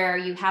 where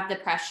you have the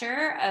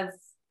pressure of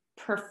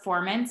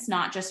performance,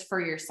 not just for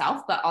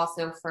yourself, but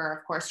also for,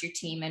 of course, your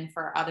team and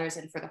for others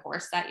and for the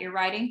horse that you're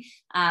riding.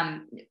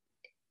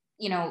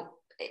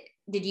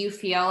 Did you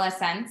feel a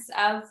sense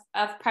of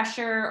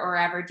pressure, or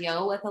ever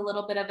deal with a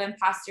little bit of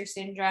imposter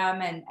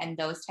syndrome and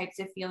those types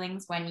of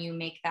feelings when you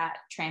make that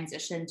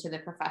transition to the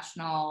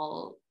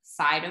professional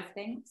side of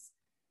things?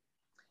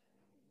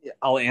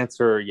 I'll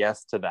answer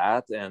yes to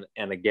that.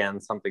 And again,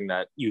 something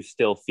that you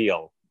still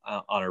feel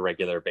on a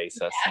regular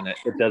basis. And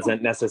it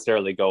doesn't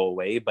necessarily go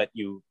away, but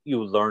you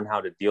learn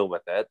how to deal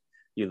with it.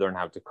 You learn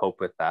how to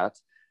cope with that.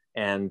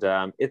 And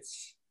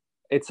it's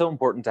so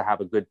important to have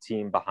a good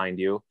team behind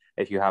you.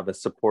 If you have a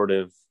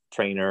supportive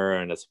trainer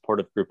and a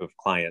supportive group of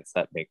clients,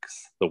 that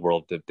makes the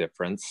world of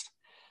difference.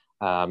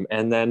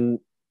 And then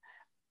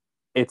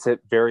it's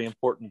very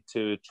important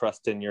to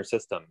trust in your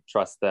system.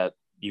 Trust that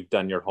you've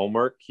done your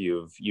homework.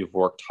 You've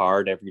worked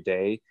hard every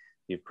day.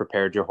 You've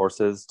prepared your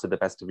horses to the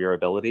best of your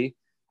ability.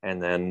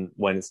 And then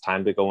when it's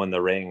time to go in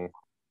the ring,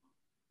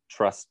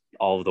 trust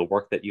all of the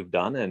work that you've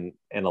done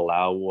and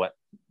allow what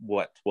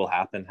will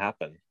happen.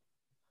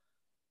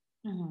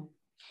 Mm-hmm.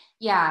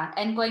 Yeah.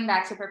 And going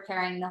back to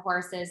preparing the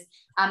horses,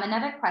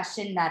 another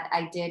question that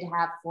I did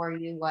have for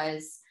you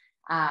was,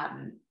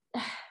 can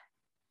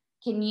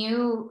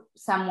you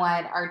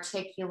somewhat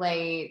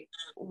articulate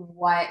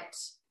what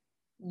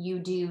you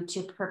do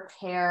to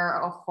prepare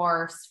a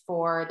horse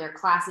for their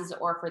classes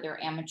or for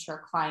their amateur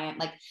client?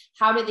 Like,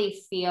 how do they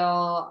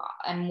feel,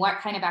 and what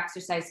kind of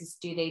exercises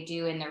do they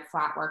do in their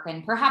flat work?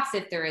 And perhaps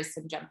if there is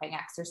some jumping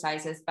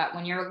exercises, but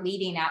when you're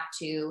leading up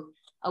to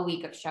a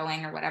week of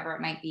showing or whatever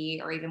it might be,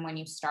 or even when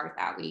you start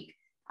that week,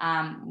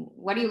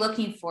 what are you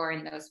looking for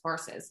in those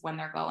horses when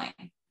they're going?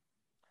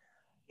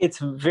 It's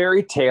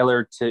very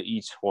tailored to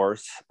each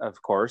horse,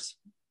 of course,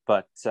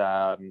 but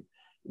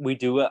we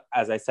do,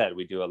 as I said,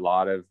 we do a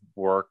lot of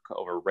work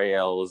over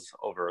rails,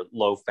 over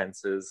low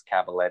fences,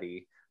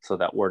 cavaletti, so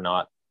that we're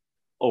not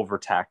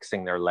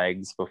overtaxing their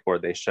legs before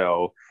they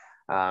show.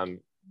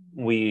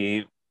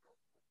 We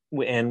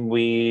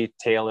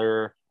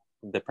tailor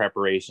the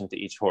preparation to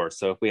each horse.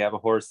 So if we have a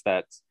horse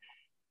that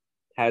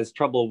has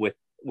trouble with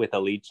a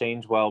lead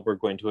change, well, we're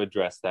going to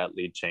address that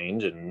lead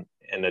change and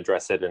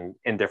address it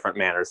in different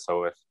manners.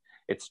 So if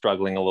it's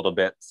struggling a little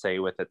bit, say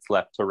with its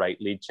left to right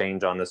lead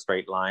change on the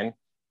straight line,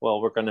 well,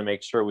 we're going to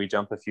make sure we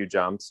jump a few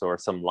jumps or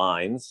some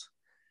lines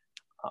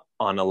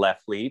on a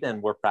left lead,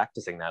 and we're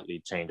practicing that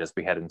lead change as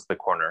we head into the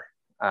corner.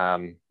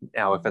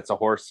 Now, if it's a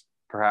horse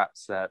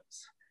perhaps that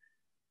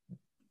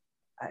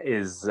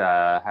has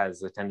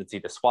a tendency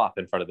to swap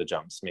in front of the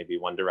jumps, maybe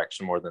one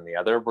direction more than the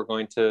other, we're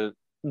going to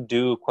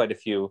do quite a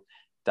few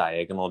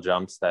diagonal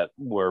jumps that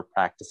we're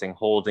practicing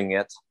holding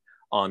it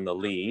on the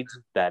lead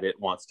that it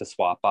wants to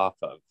swap off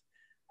of.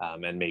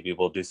 And maybe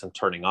we'll do some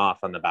turning off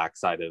on the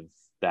backside of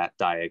that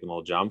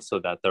diagonal jump so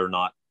that they're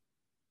not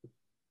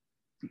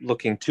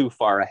looking too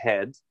far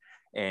ahead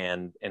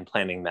and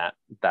planning that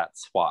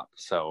swap.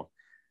 So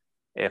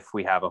if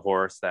we have a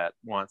horse that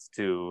wants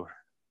to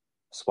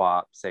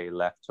swap, say,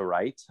 left to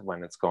right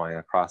when it's going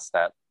across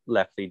that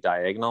left lead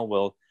diagonal,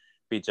 we'll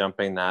be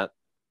jumping that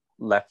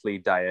left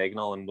lead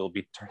diagonal, and we'll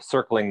be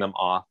circling them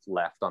off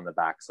left on the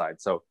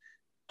backside. So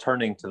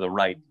turning to the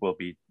right, we'll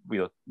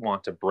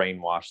want to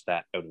brainwash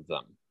that out of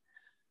them.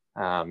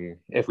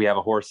 If we have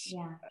a horse,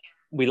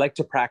 we like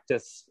to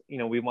practice,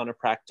 we want to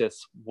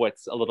practice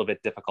what's a little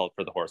bit difficult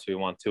for the horse. We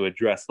want to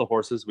address the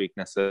horse's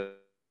weaknesses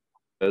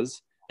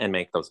and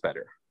make those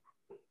better.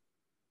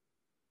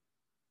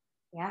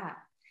 Yeah,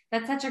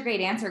 that's such a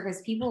great answer,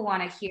 because people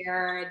want to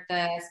hear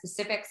the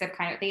specifics of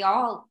they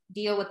all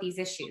deal with these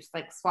issues,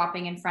 like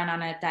swapping in front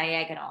on a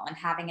diagonal and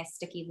having a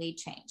sticky lead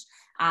change,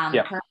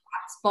 perhaps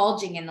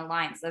bulging in the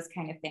lines, those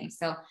kind of things.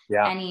 So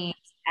any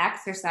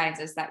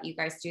exercises that you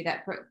guys do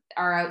that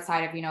are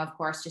outside of, of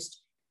course,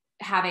 just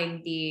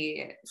having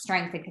the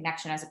strength and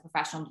connection as a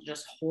professional to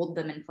just hold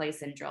them in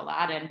place and drill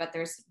that in. But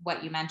there's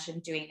what you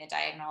mentioned, doing the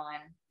diagonal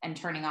and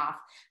turning off.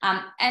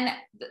 And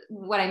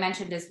what I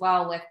mentioned as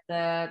well with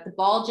the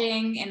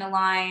bulging in the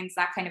lines,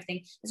 that kind of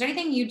thing. Is there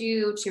anything you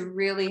do to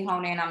really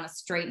hone in on the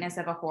straightness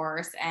of a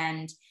horse?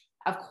 And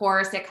of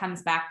course, it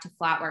comes back to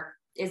flat work.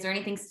 Is there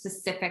anything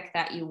specific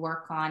that you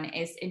work on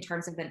is in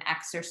terms of an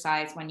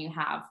exercise when you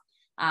have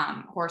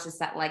horses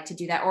that like to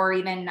do that? Or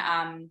even,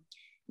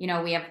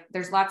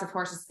 there's lots of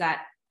horses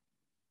that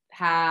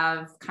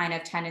have kind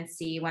of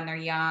tendency when they're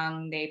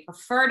young, they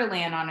prefer to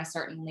land on a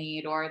certain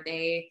lead, or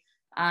they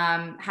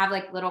have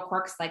like little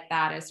quirks like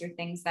that. Is there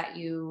things that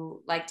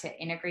you like to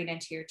integrate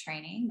into your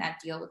training that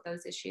deal with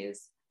those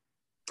issues?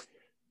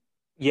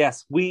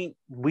 Yes, we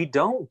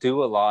don't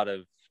do a lot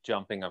of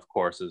jumping of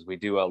courses. We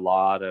do a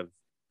lot of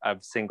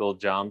single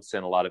jumps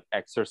and a lot of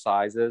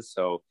exercises.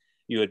 So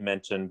you had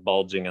mentioned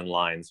bulging in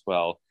lines.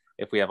 Well,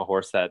 if we have a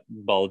horse that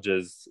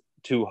bulges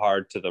too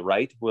hard to the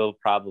right, we'll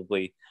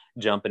probably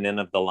jump in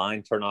of the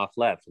line, turn off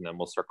left, and then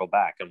we'll circle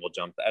back and we'll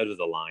jump out of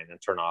the line and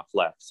turn off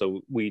left.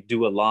 So we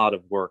do a lot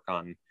of work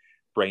on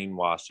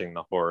brainwashing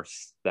the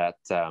horse that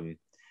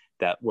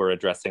we're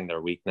addressing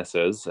their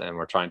weaknesses and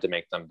we're trying to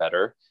make them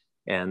better.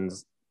 And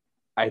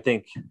I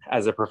think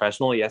as a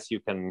professional, yes, you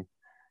can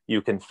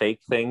fake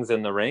things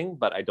in the ring,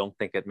 but I don't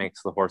think it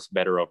makes the horse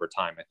better over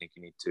time. I think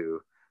you need to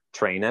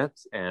train it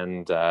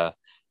and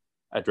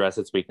address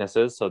its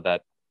weaknesses so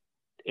that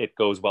it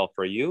goes well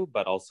for you,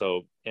 but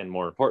also, and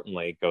more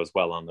importantly, goes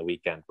well on the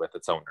weekend with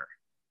its owner.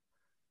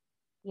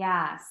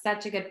 Yeah,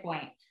 such a good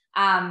point.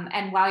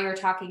 And while you were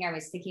talking, I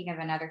was thinking of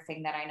another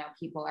thing that I know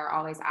people are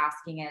always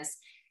asking is,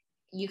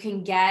 you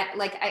can get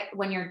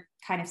when you're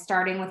kind of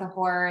starting with a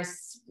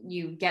horse,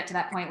 you get to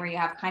that point where you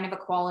have kind of a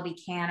quality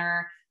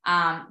canter.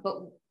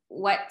 But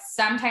what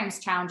sometimes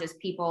challenges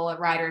people,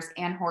 riders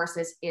and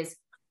horses, is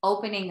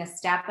opening the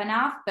step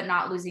enough, but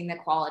not losing the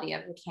quality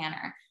of the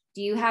canter.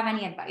 Do you have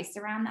any advice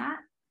around that?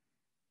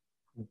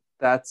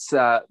 That's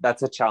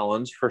a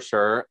challenge for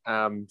sure.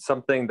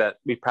 Something that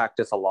we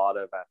practice a lot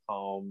of at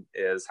home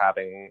is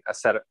having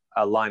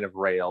a line of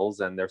rails,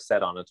 and they're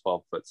set on a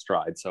 12-foot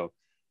stride. So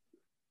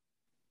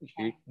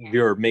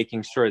you're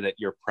making sure that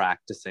you're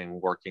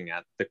practicing working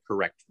at the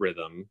correct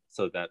rhythm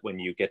so that when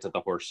you get to the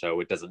horse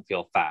show, it doesn't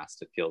feel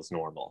fast, it feels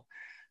normal.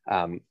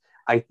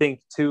 I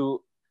think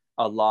too,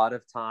 a lot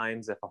of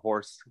times if a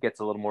horse gets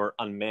a little more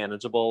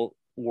unmanageable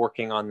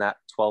working on that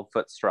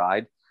 12-foot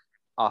stride,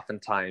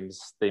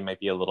 oftentimes they might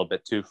be a little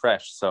bit too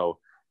fresh. So,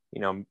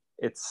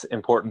 it's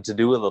important to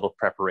do a little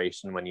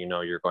preparation when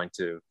you're going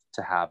to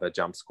have a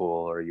jump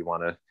school, or you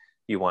want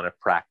to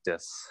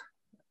practice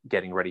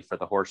getting ready for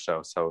the horse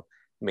show. So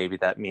maybe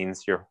that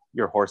means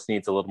your horse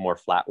needs a little more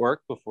flat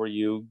work before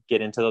you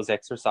get into those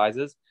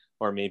exercises,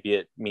 or maybe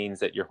it means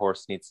that your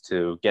horse needs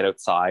to get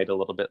outside a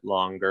little bit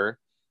longer,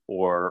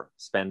 or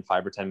spend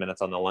 5 or 10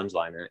 minutes on the lunge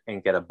line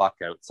and get a buck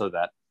out, so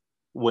that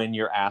when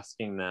you're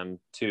asking them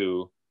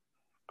to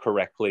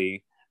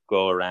correctly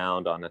go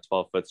around on a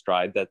 12-foot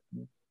stride, that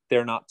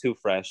they're not too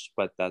fresh,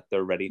 but that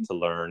they're ready to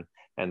learn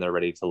and they're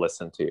ready to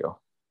listen to you.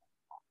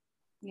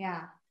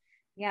 Yeah,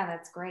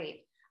 that's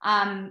great.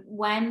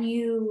 When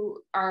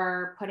you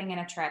are putting in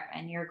a trip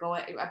and you're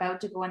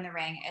about to go in the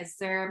ring, is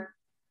there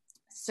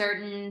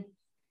certain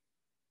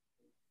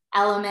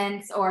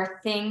elements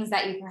or things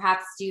that you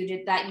perhaps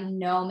do that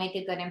make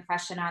a good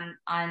impression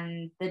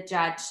on the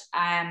judge?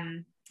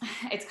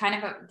 It's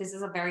kind of this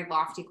is a very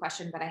lofty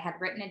question, but I had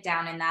written it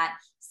down in that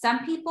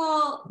some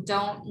people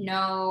don't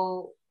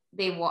know,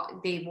 they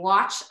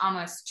watch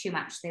almost too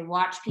much. They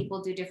watch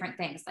people do different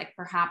things. Like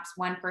perhaps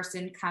one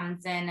person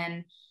comes in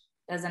and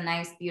does a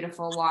nice,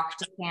 beautiful walk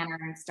to canter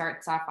and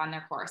starts off on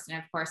their course. And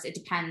of course, it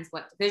depends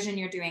what division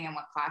you're doing and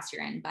what class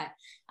you're in. But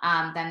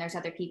then there's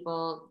other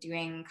people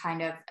doing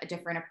kind of a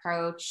different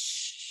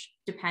approach,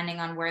 depending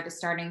on where the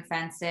starting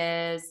fence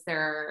is.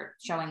 They're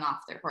showing off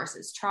their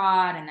horse's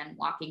trot and then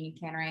walking and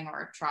cantering,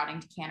 or trotting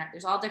to canter.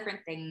 There's all different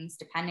things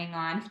depending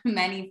on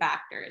many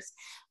factors.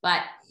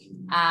 But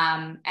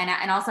and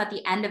also at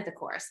the end of the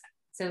course.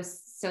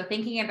 So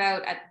thinking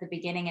about at the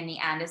beginning and the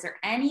end, is there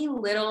any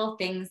little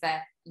things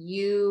that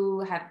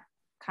you have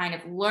kind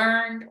of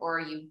learned or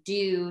you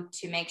do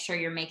to make sure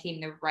you're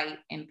making the right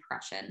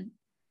impression?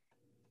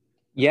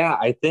 Yeah,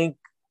 I think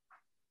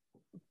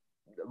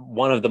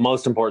one of the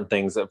most important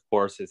things, of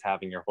course, is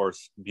having your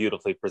horse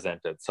beautifully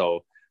presented.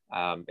 So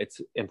it's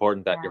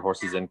important that your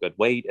horse is in good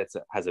weight. It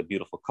has a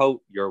beautiful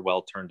coat. You're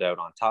well turned out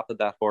on top of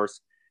that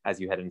horse as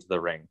you head into the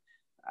ring.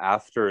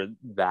 After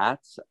that,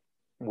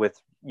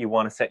 you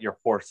want to set your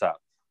horse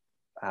up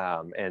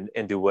and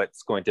do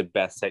what's going to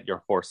best set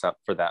your horse up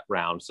for that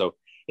round. So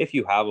if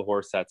you have a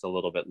horse that's a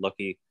little bit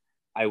looky,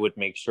 I would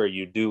make sure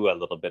you do a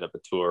little bit of a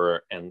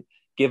tour and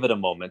give it a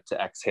moment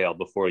to exhale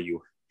before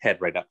you head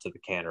right up to the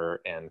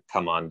canter and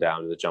come on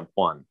down to the jump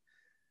one.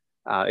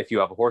 If you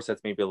have a horse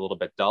that's maybe a little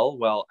bit dull,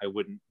 well, I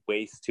wouldn't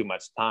waste too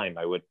much time.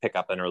 I would pick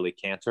up an early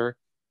canter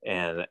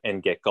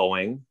and get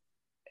going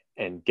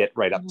and get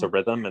right up to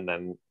rhythm and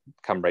then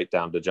come right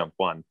down to jump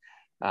one.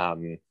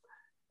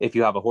 If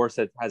you have a horse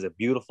that has a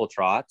beautiful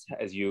trot,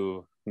 as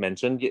you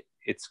mentioned,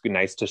 it's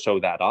nice to show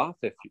that off.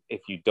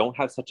 If you don't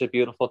have such a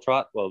beautiful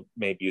trot, well,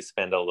 maybe you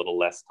spend a little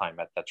less time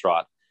at the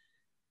trot,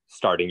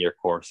 starting your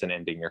course and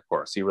ending your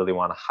course. You really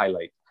want to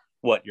highlight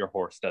what your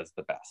horse does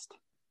the best.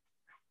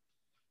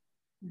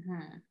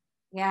 Mm-hmm.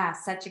 Yeah,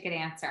 such a good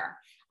answer.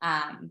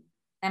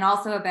 And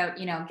also about,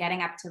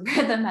 getting up to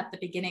rhythm at the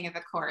beginning of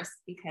a course,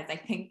 because I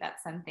think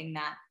that's something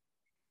that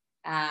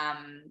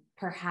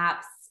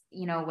perhaps,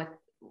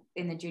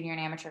 in the junior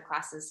and amateur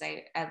classes,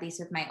 at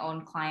least with my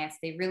own clients,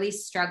 they really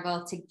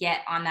struggle to get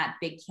on that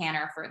big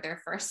canter for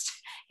their first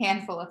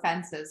handful of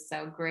fences.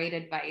 So great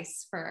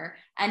advice for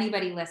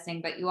anybody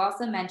listening. But you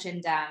also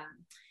mentioned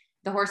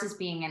the horses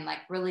being in like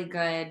really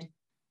good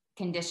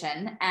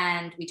condition.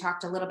 And we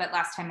talked a little bit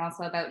last time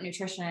also about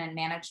nutrition and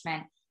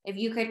management. If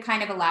you could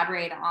kind of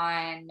elaborate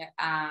on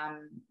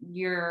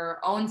your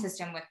own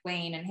system with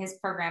Wayne and his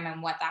program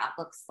and what that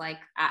looks like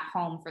at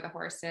home for the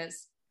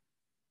horses.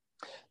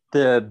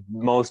 The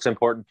most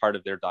important part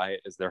of their diet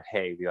is their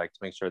hay. We like to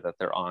make sure that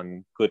they're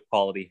on good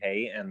quality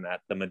hay and that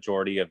the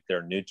majority of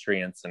their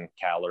nutrients and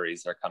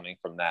calories are coming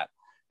from that.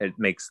 It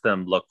makes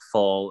them look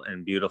full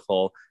and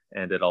beautiful,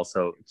 and it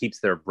also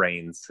keeps their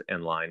brains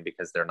in line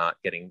because they're not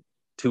getting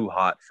too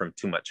hot from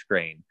too much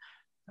grain.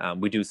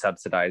 We do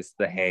subsidize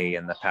the hay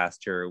and the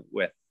pasture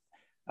with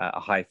a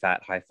high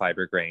fat, high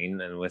fiber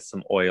grain and with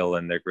some oil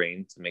in their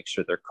grain to make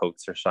sure their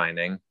coats are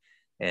shining.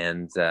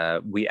 And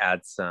we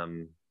add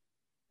some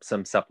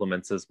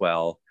supplements as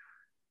well,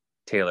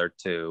 tailored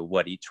to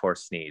what each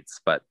horse needs.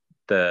 But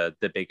the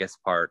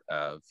biggest part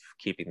of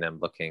keeping them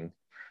looking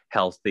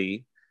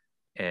healthy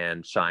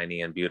and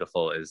shiny and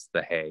beautiful is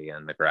the hay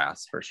and the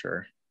grass, for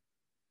sure.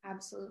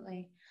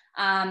 Absolutely.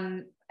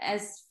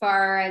 As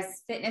far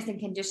as fitness and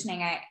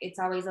conditioning, it's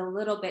always a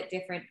little bit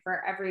different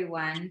for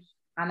everyone.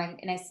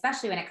 And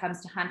especially when it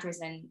comes to hunters,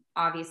 and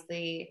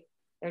obviously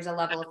there's a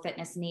level of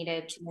fitness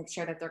needed to make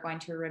sure that they're going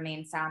to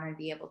remain sound and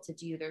be able to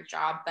do their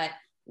job. But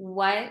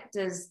what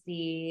does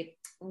the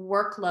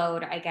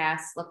workload, I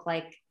guess, look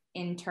like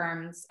in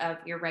terms of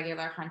your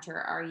regular hunter?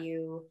 Are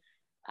you,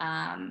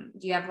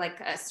 do you have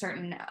like a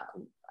certain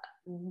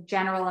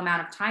general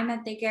amount of time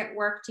that they get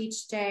worked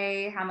each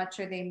day? How much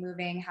are they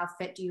moving? How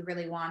fit do you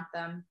really want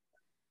them?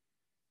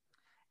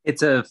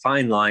 It's a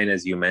fine line,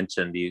 as you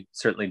mentioned. You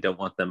certainly don't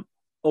want them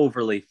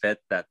overly fit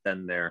that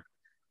then they're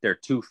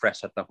too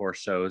fresh at the horse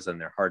shows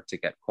and they're hard to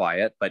get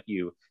quiet, but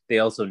they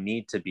also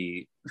need to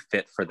be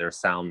fit for their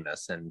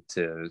soundness and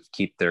to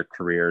keep their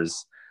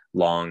careers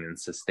long and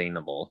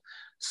sustainable.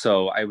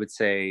 So I would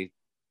say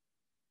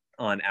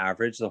on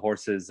average, the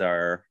horses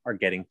are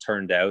getting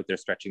turned out. They're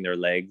stretching their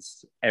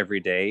legs every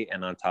day.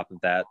 And on top of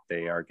that,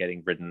 they are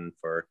getting ridden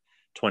for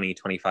 20,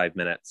 25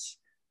 minutes,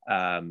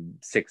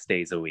 6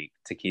 days a week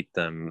to keep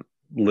them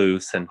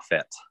loose and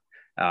fit.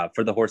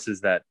 For the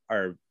horses that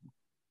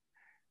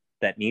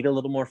need a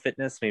little more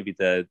fitness, maybe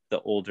the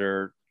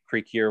older,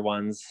 creakier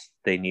ones,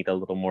 they need a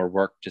little more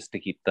work just to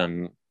keep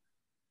them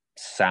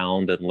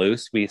sound and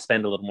loose. We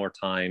spend a little more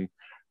time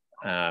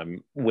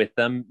with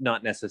them,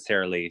 not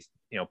necessarily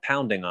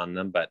pounding on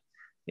them, but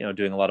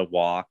doing a lot of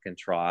walk and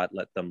trot,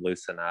 let them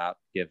loosen up,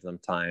 give them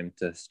time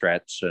to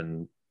stretch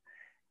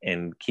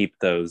and keep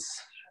those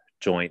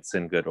joints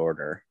in good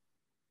order.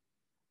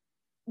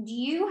 Do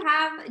you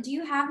have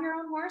your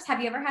own horse?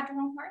 Have you ever had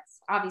your own horse?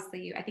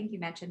 Obviously, I think you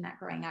mentioned that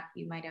growing up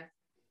you might have.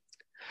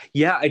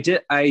 Yeah, I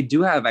did. I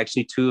do have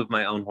actually two of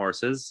my own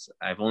horses.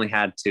 I've only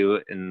had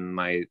two in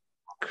my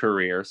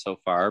career so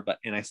far,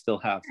 and I still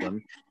have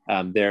them.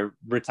 They're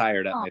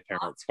retired at my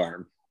parents'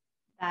 farm.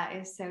 That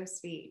is so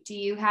sweet. Do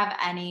you have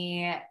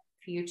any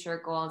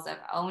future goals of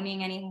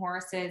owning any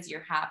horses?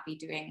 You're happy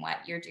doing what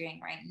you're doing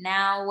right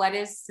now. What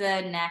is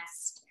the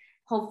next,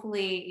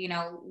 hopefully,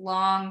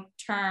 long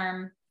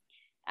term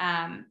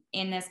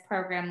in this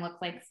program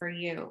look like for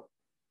you?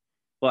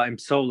 Well, I'm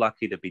so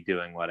lucky to be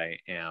doing what I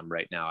am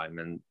right now. I'm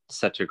in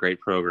such a great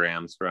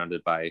program,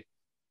 surrounded by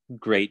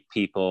great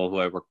people who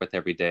I work with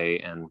every day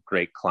and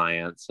great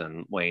clients.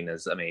 And Wayne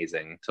is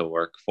amazing to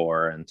work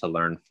for and to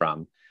learn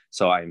from.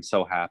 So I'm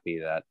so happy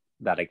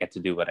that I get to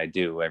do what I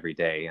do every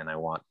day, and I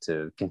want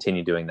to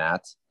continue doing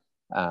that.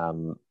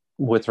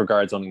 with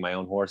regards owning my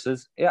own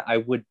horses, yeah, I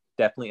would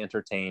definitely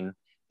entertain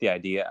the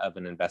idea of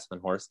an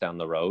investment horse down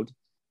the road.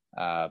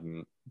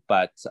 Um,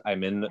 but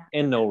I'm in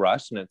no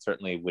rush, and it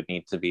certainly would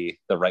need to be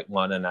the right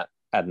one and at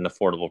an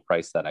affordable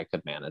price that I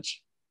could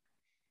manage.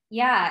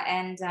 Yeah,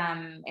 and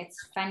it's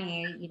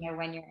funny,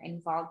 when you're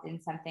involved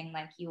in something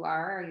like you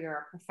are, or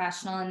you're a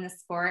professional in the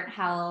sport,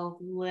 how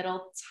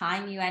little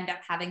time you end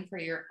up having for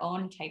your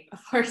own type of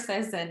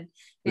horses and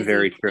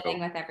Very busy true. dealing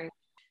with everyone.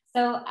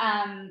 So,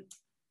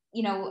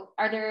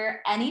 are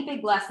there any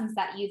big lessons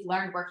that you've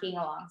learned working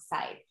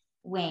alongside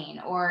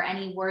Wayne, or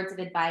any words of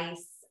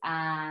advice,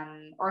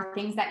 or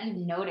things that you've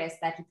noticed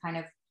that he kind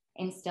of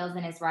instills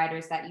in his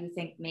riders that you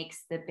think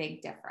makes the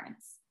big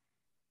difference?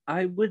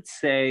 I would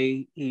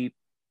say he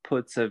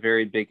puts a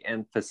very big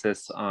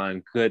emphasis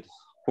on good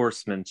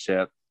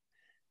horsemanship,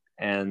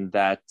 and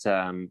that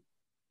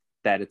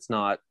it's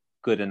not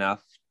good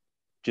enough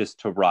just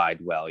to ride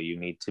well. You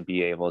need to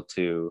be able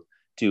to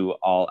do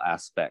all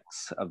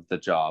aspects of the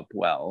job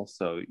well.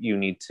 So you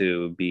need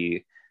to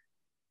be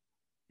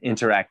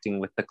interacting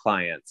with the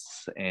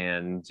clients,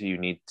 and you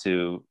need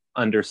to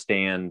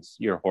understand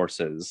your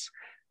horses.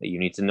 You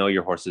need to know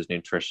your horse's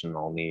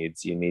nutritional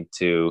needs. You need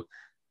to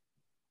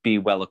be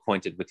well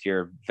acquainted with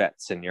your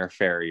vets and your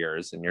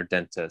farriers and your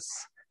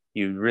dentists.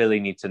 You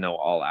really need to know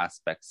all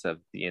aspects of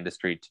the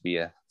industry to be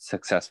a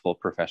successful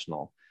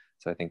professional.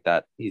 So I think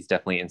that he's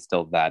definitely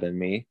instilled that in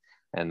me,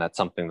 and that's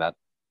something that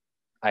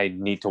I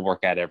need to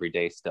work at every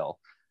day still.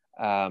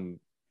 Um,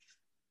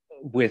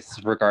 with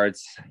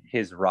regards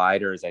his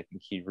riders, I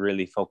think he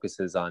really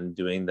focuses on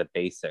doing the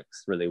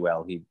basics really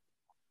well. He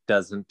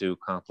doesn't do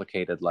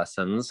complicated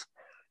lessons.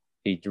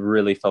 He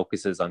really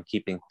focuses on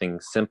keeping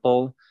things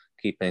simple,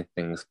 keeping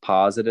things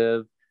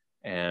positive,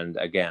 and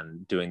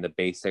again, doing the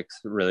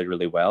basics really,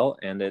 really well.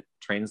 And it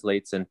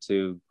translates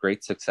into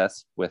great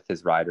success with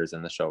his riders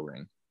in the show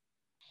ring.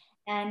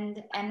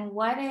 And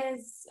what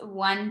is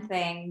one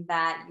thing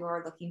that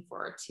you're looking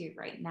forward to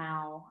right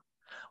now?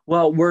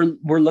 Well,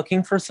 we're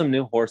looking for some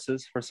new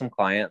horses for some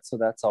clients, so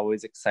that's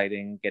always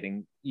exciting.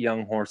 Getting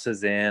young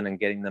horses in and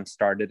getting them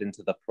started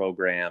into the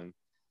program,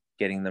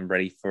 getting them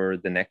ready for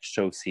the next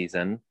show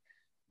season.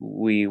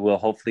 We will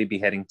hopefully be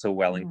heading to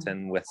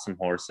Wellington with some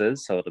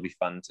horses, so it'll be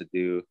fun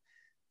to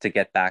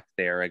get back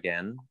there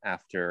again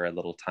after a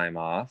little time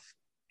off.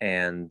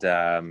 And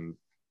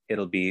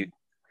it'll be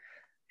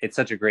it's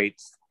such a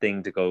great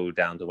thing to go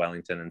down to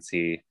Wellington and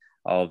see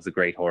all of the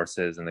great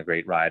horses and the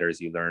great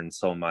riders. You learn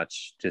so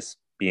much just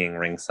being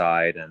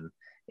ringside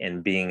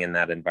and being in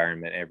that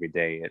environment every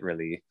day. It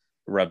really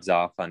rubs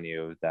off on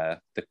you, the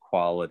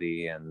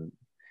quality and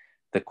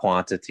the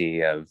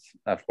quantity of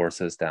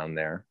horses down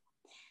there.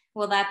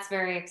 Well, that's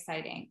very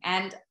exciting.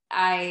 And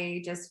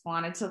I just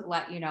wanted to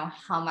let you know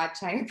how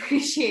much I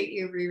appreciate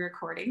you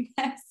re-recording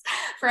this.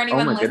 For Oh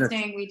anyone my goodness.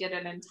 listening, we did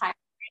an entire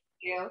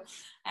interview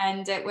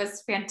and it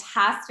was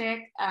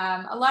fantastic.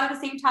 A lot of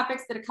the same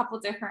topics, but a couple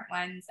different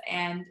ones.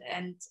 And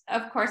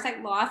of course, I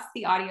lost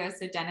the audio,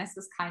 so Denis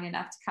was kind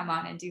enough to come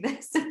on and do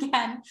this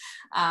again.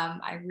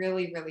 I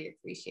really, really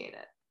appreciate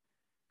it.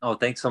 Oh,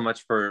 thanks so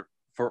much for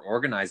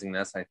organizing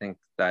this. I think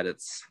that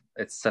it's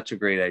such a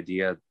great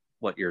idea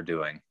what you're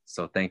doing.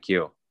 So thank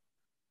you.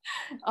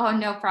 Oh,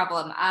 no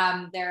problem.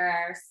 There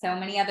are so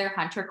many other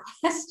hunter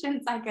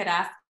questions I could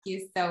ask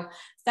you. So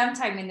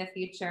sometime in the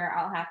future,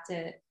 I'll have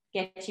to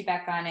get you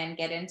back on and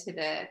get into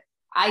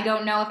I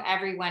don't know if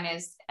everyone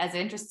is as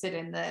interested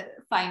in the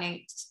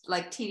finding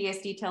like tedious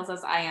details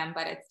as I am,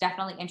 but it's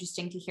definitely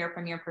interesting to hear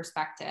from your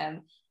perspective.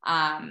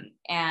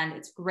 And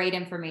it's great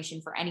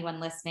information for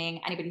anyone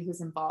listening, anybody who's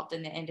involved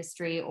in the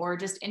industry or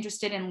just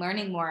interested in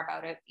learning more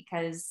about it,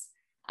 because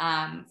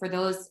for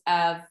those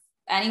of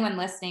anyone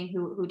listening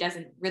who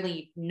doesn't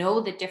really know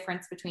the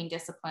difference between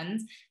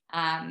disciplines,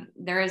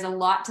 there is a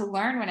lot to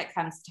learn when it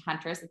comes to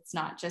hunters. It's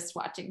not just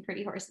watching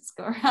pretty horses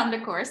go around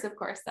a course. Of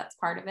course, that's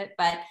part of it.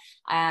 But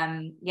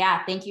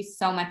yeah, thank you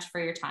so much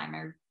for your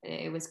time.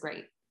 It was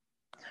great.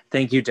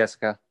 Thank you,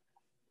 Jessica.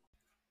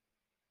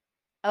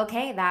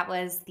 Okay, that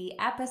was the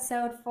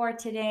episode for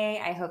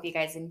today. I hope you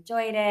guys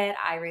enjoyed it.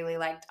 I really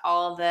liked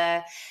all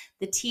the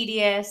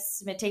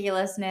tedious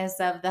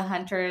meticulousness of the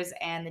hunters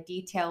and the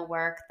detail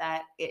work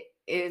that it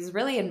is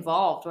really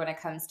involved when it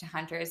comes to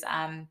hunters.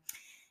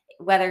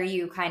 Whether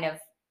you kind of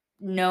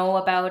know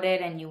about it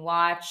and you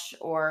watch,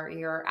 or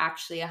you're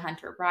actually a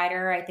hunter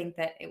rider, I think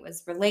that it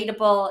was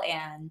relatable.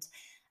 And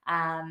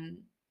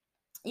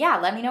yeah,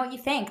 let me know what you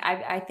think.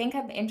 I think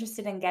I'm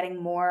interested in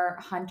getting more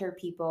hunter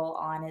people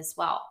on as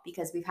well,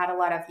 because we've had a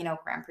lot of,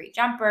 Grand Prix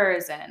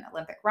jumpers and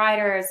Olympic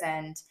riders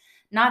and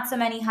not so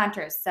many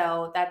hunters.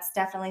 So that's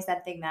definitely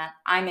something that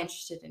I'm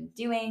interested in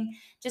doing.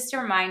 Just a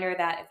reminder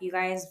that if you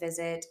guys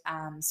visit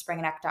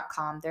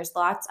springneck.com, there's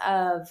lots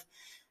of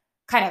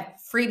kind of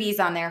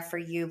freebies on there for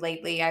you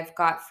lately. I've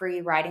got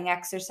free riding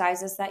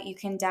exercises that you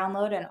can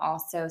download and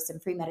also some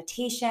free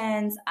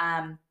meditations.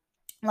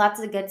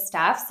 Lots of good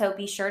stuff. So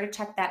be sure to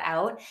check that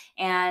out.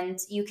 And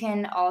you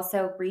can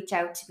also reach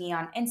out to me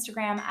on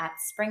Instagram at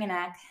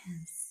springaneck,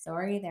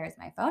 Sorry, there's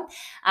my phone.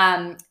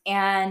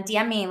 And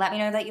DM me. Let me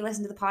know that you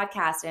listened to the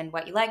podcast and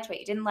what you liked, what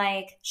you didn't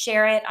like.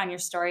 Share it on your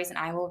stories, and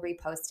I will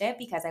repost it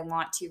because I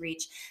want to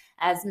reach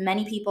as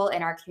many people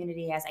in our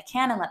community as I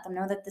can and let them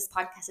know that this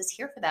podcast is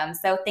here for them.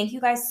 So thank you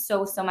guys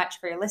so much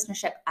for your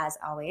listenership as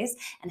always,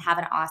 and have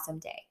an awesome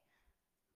day.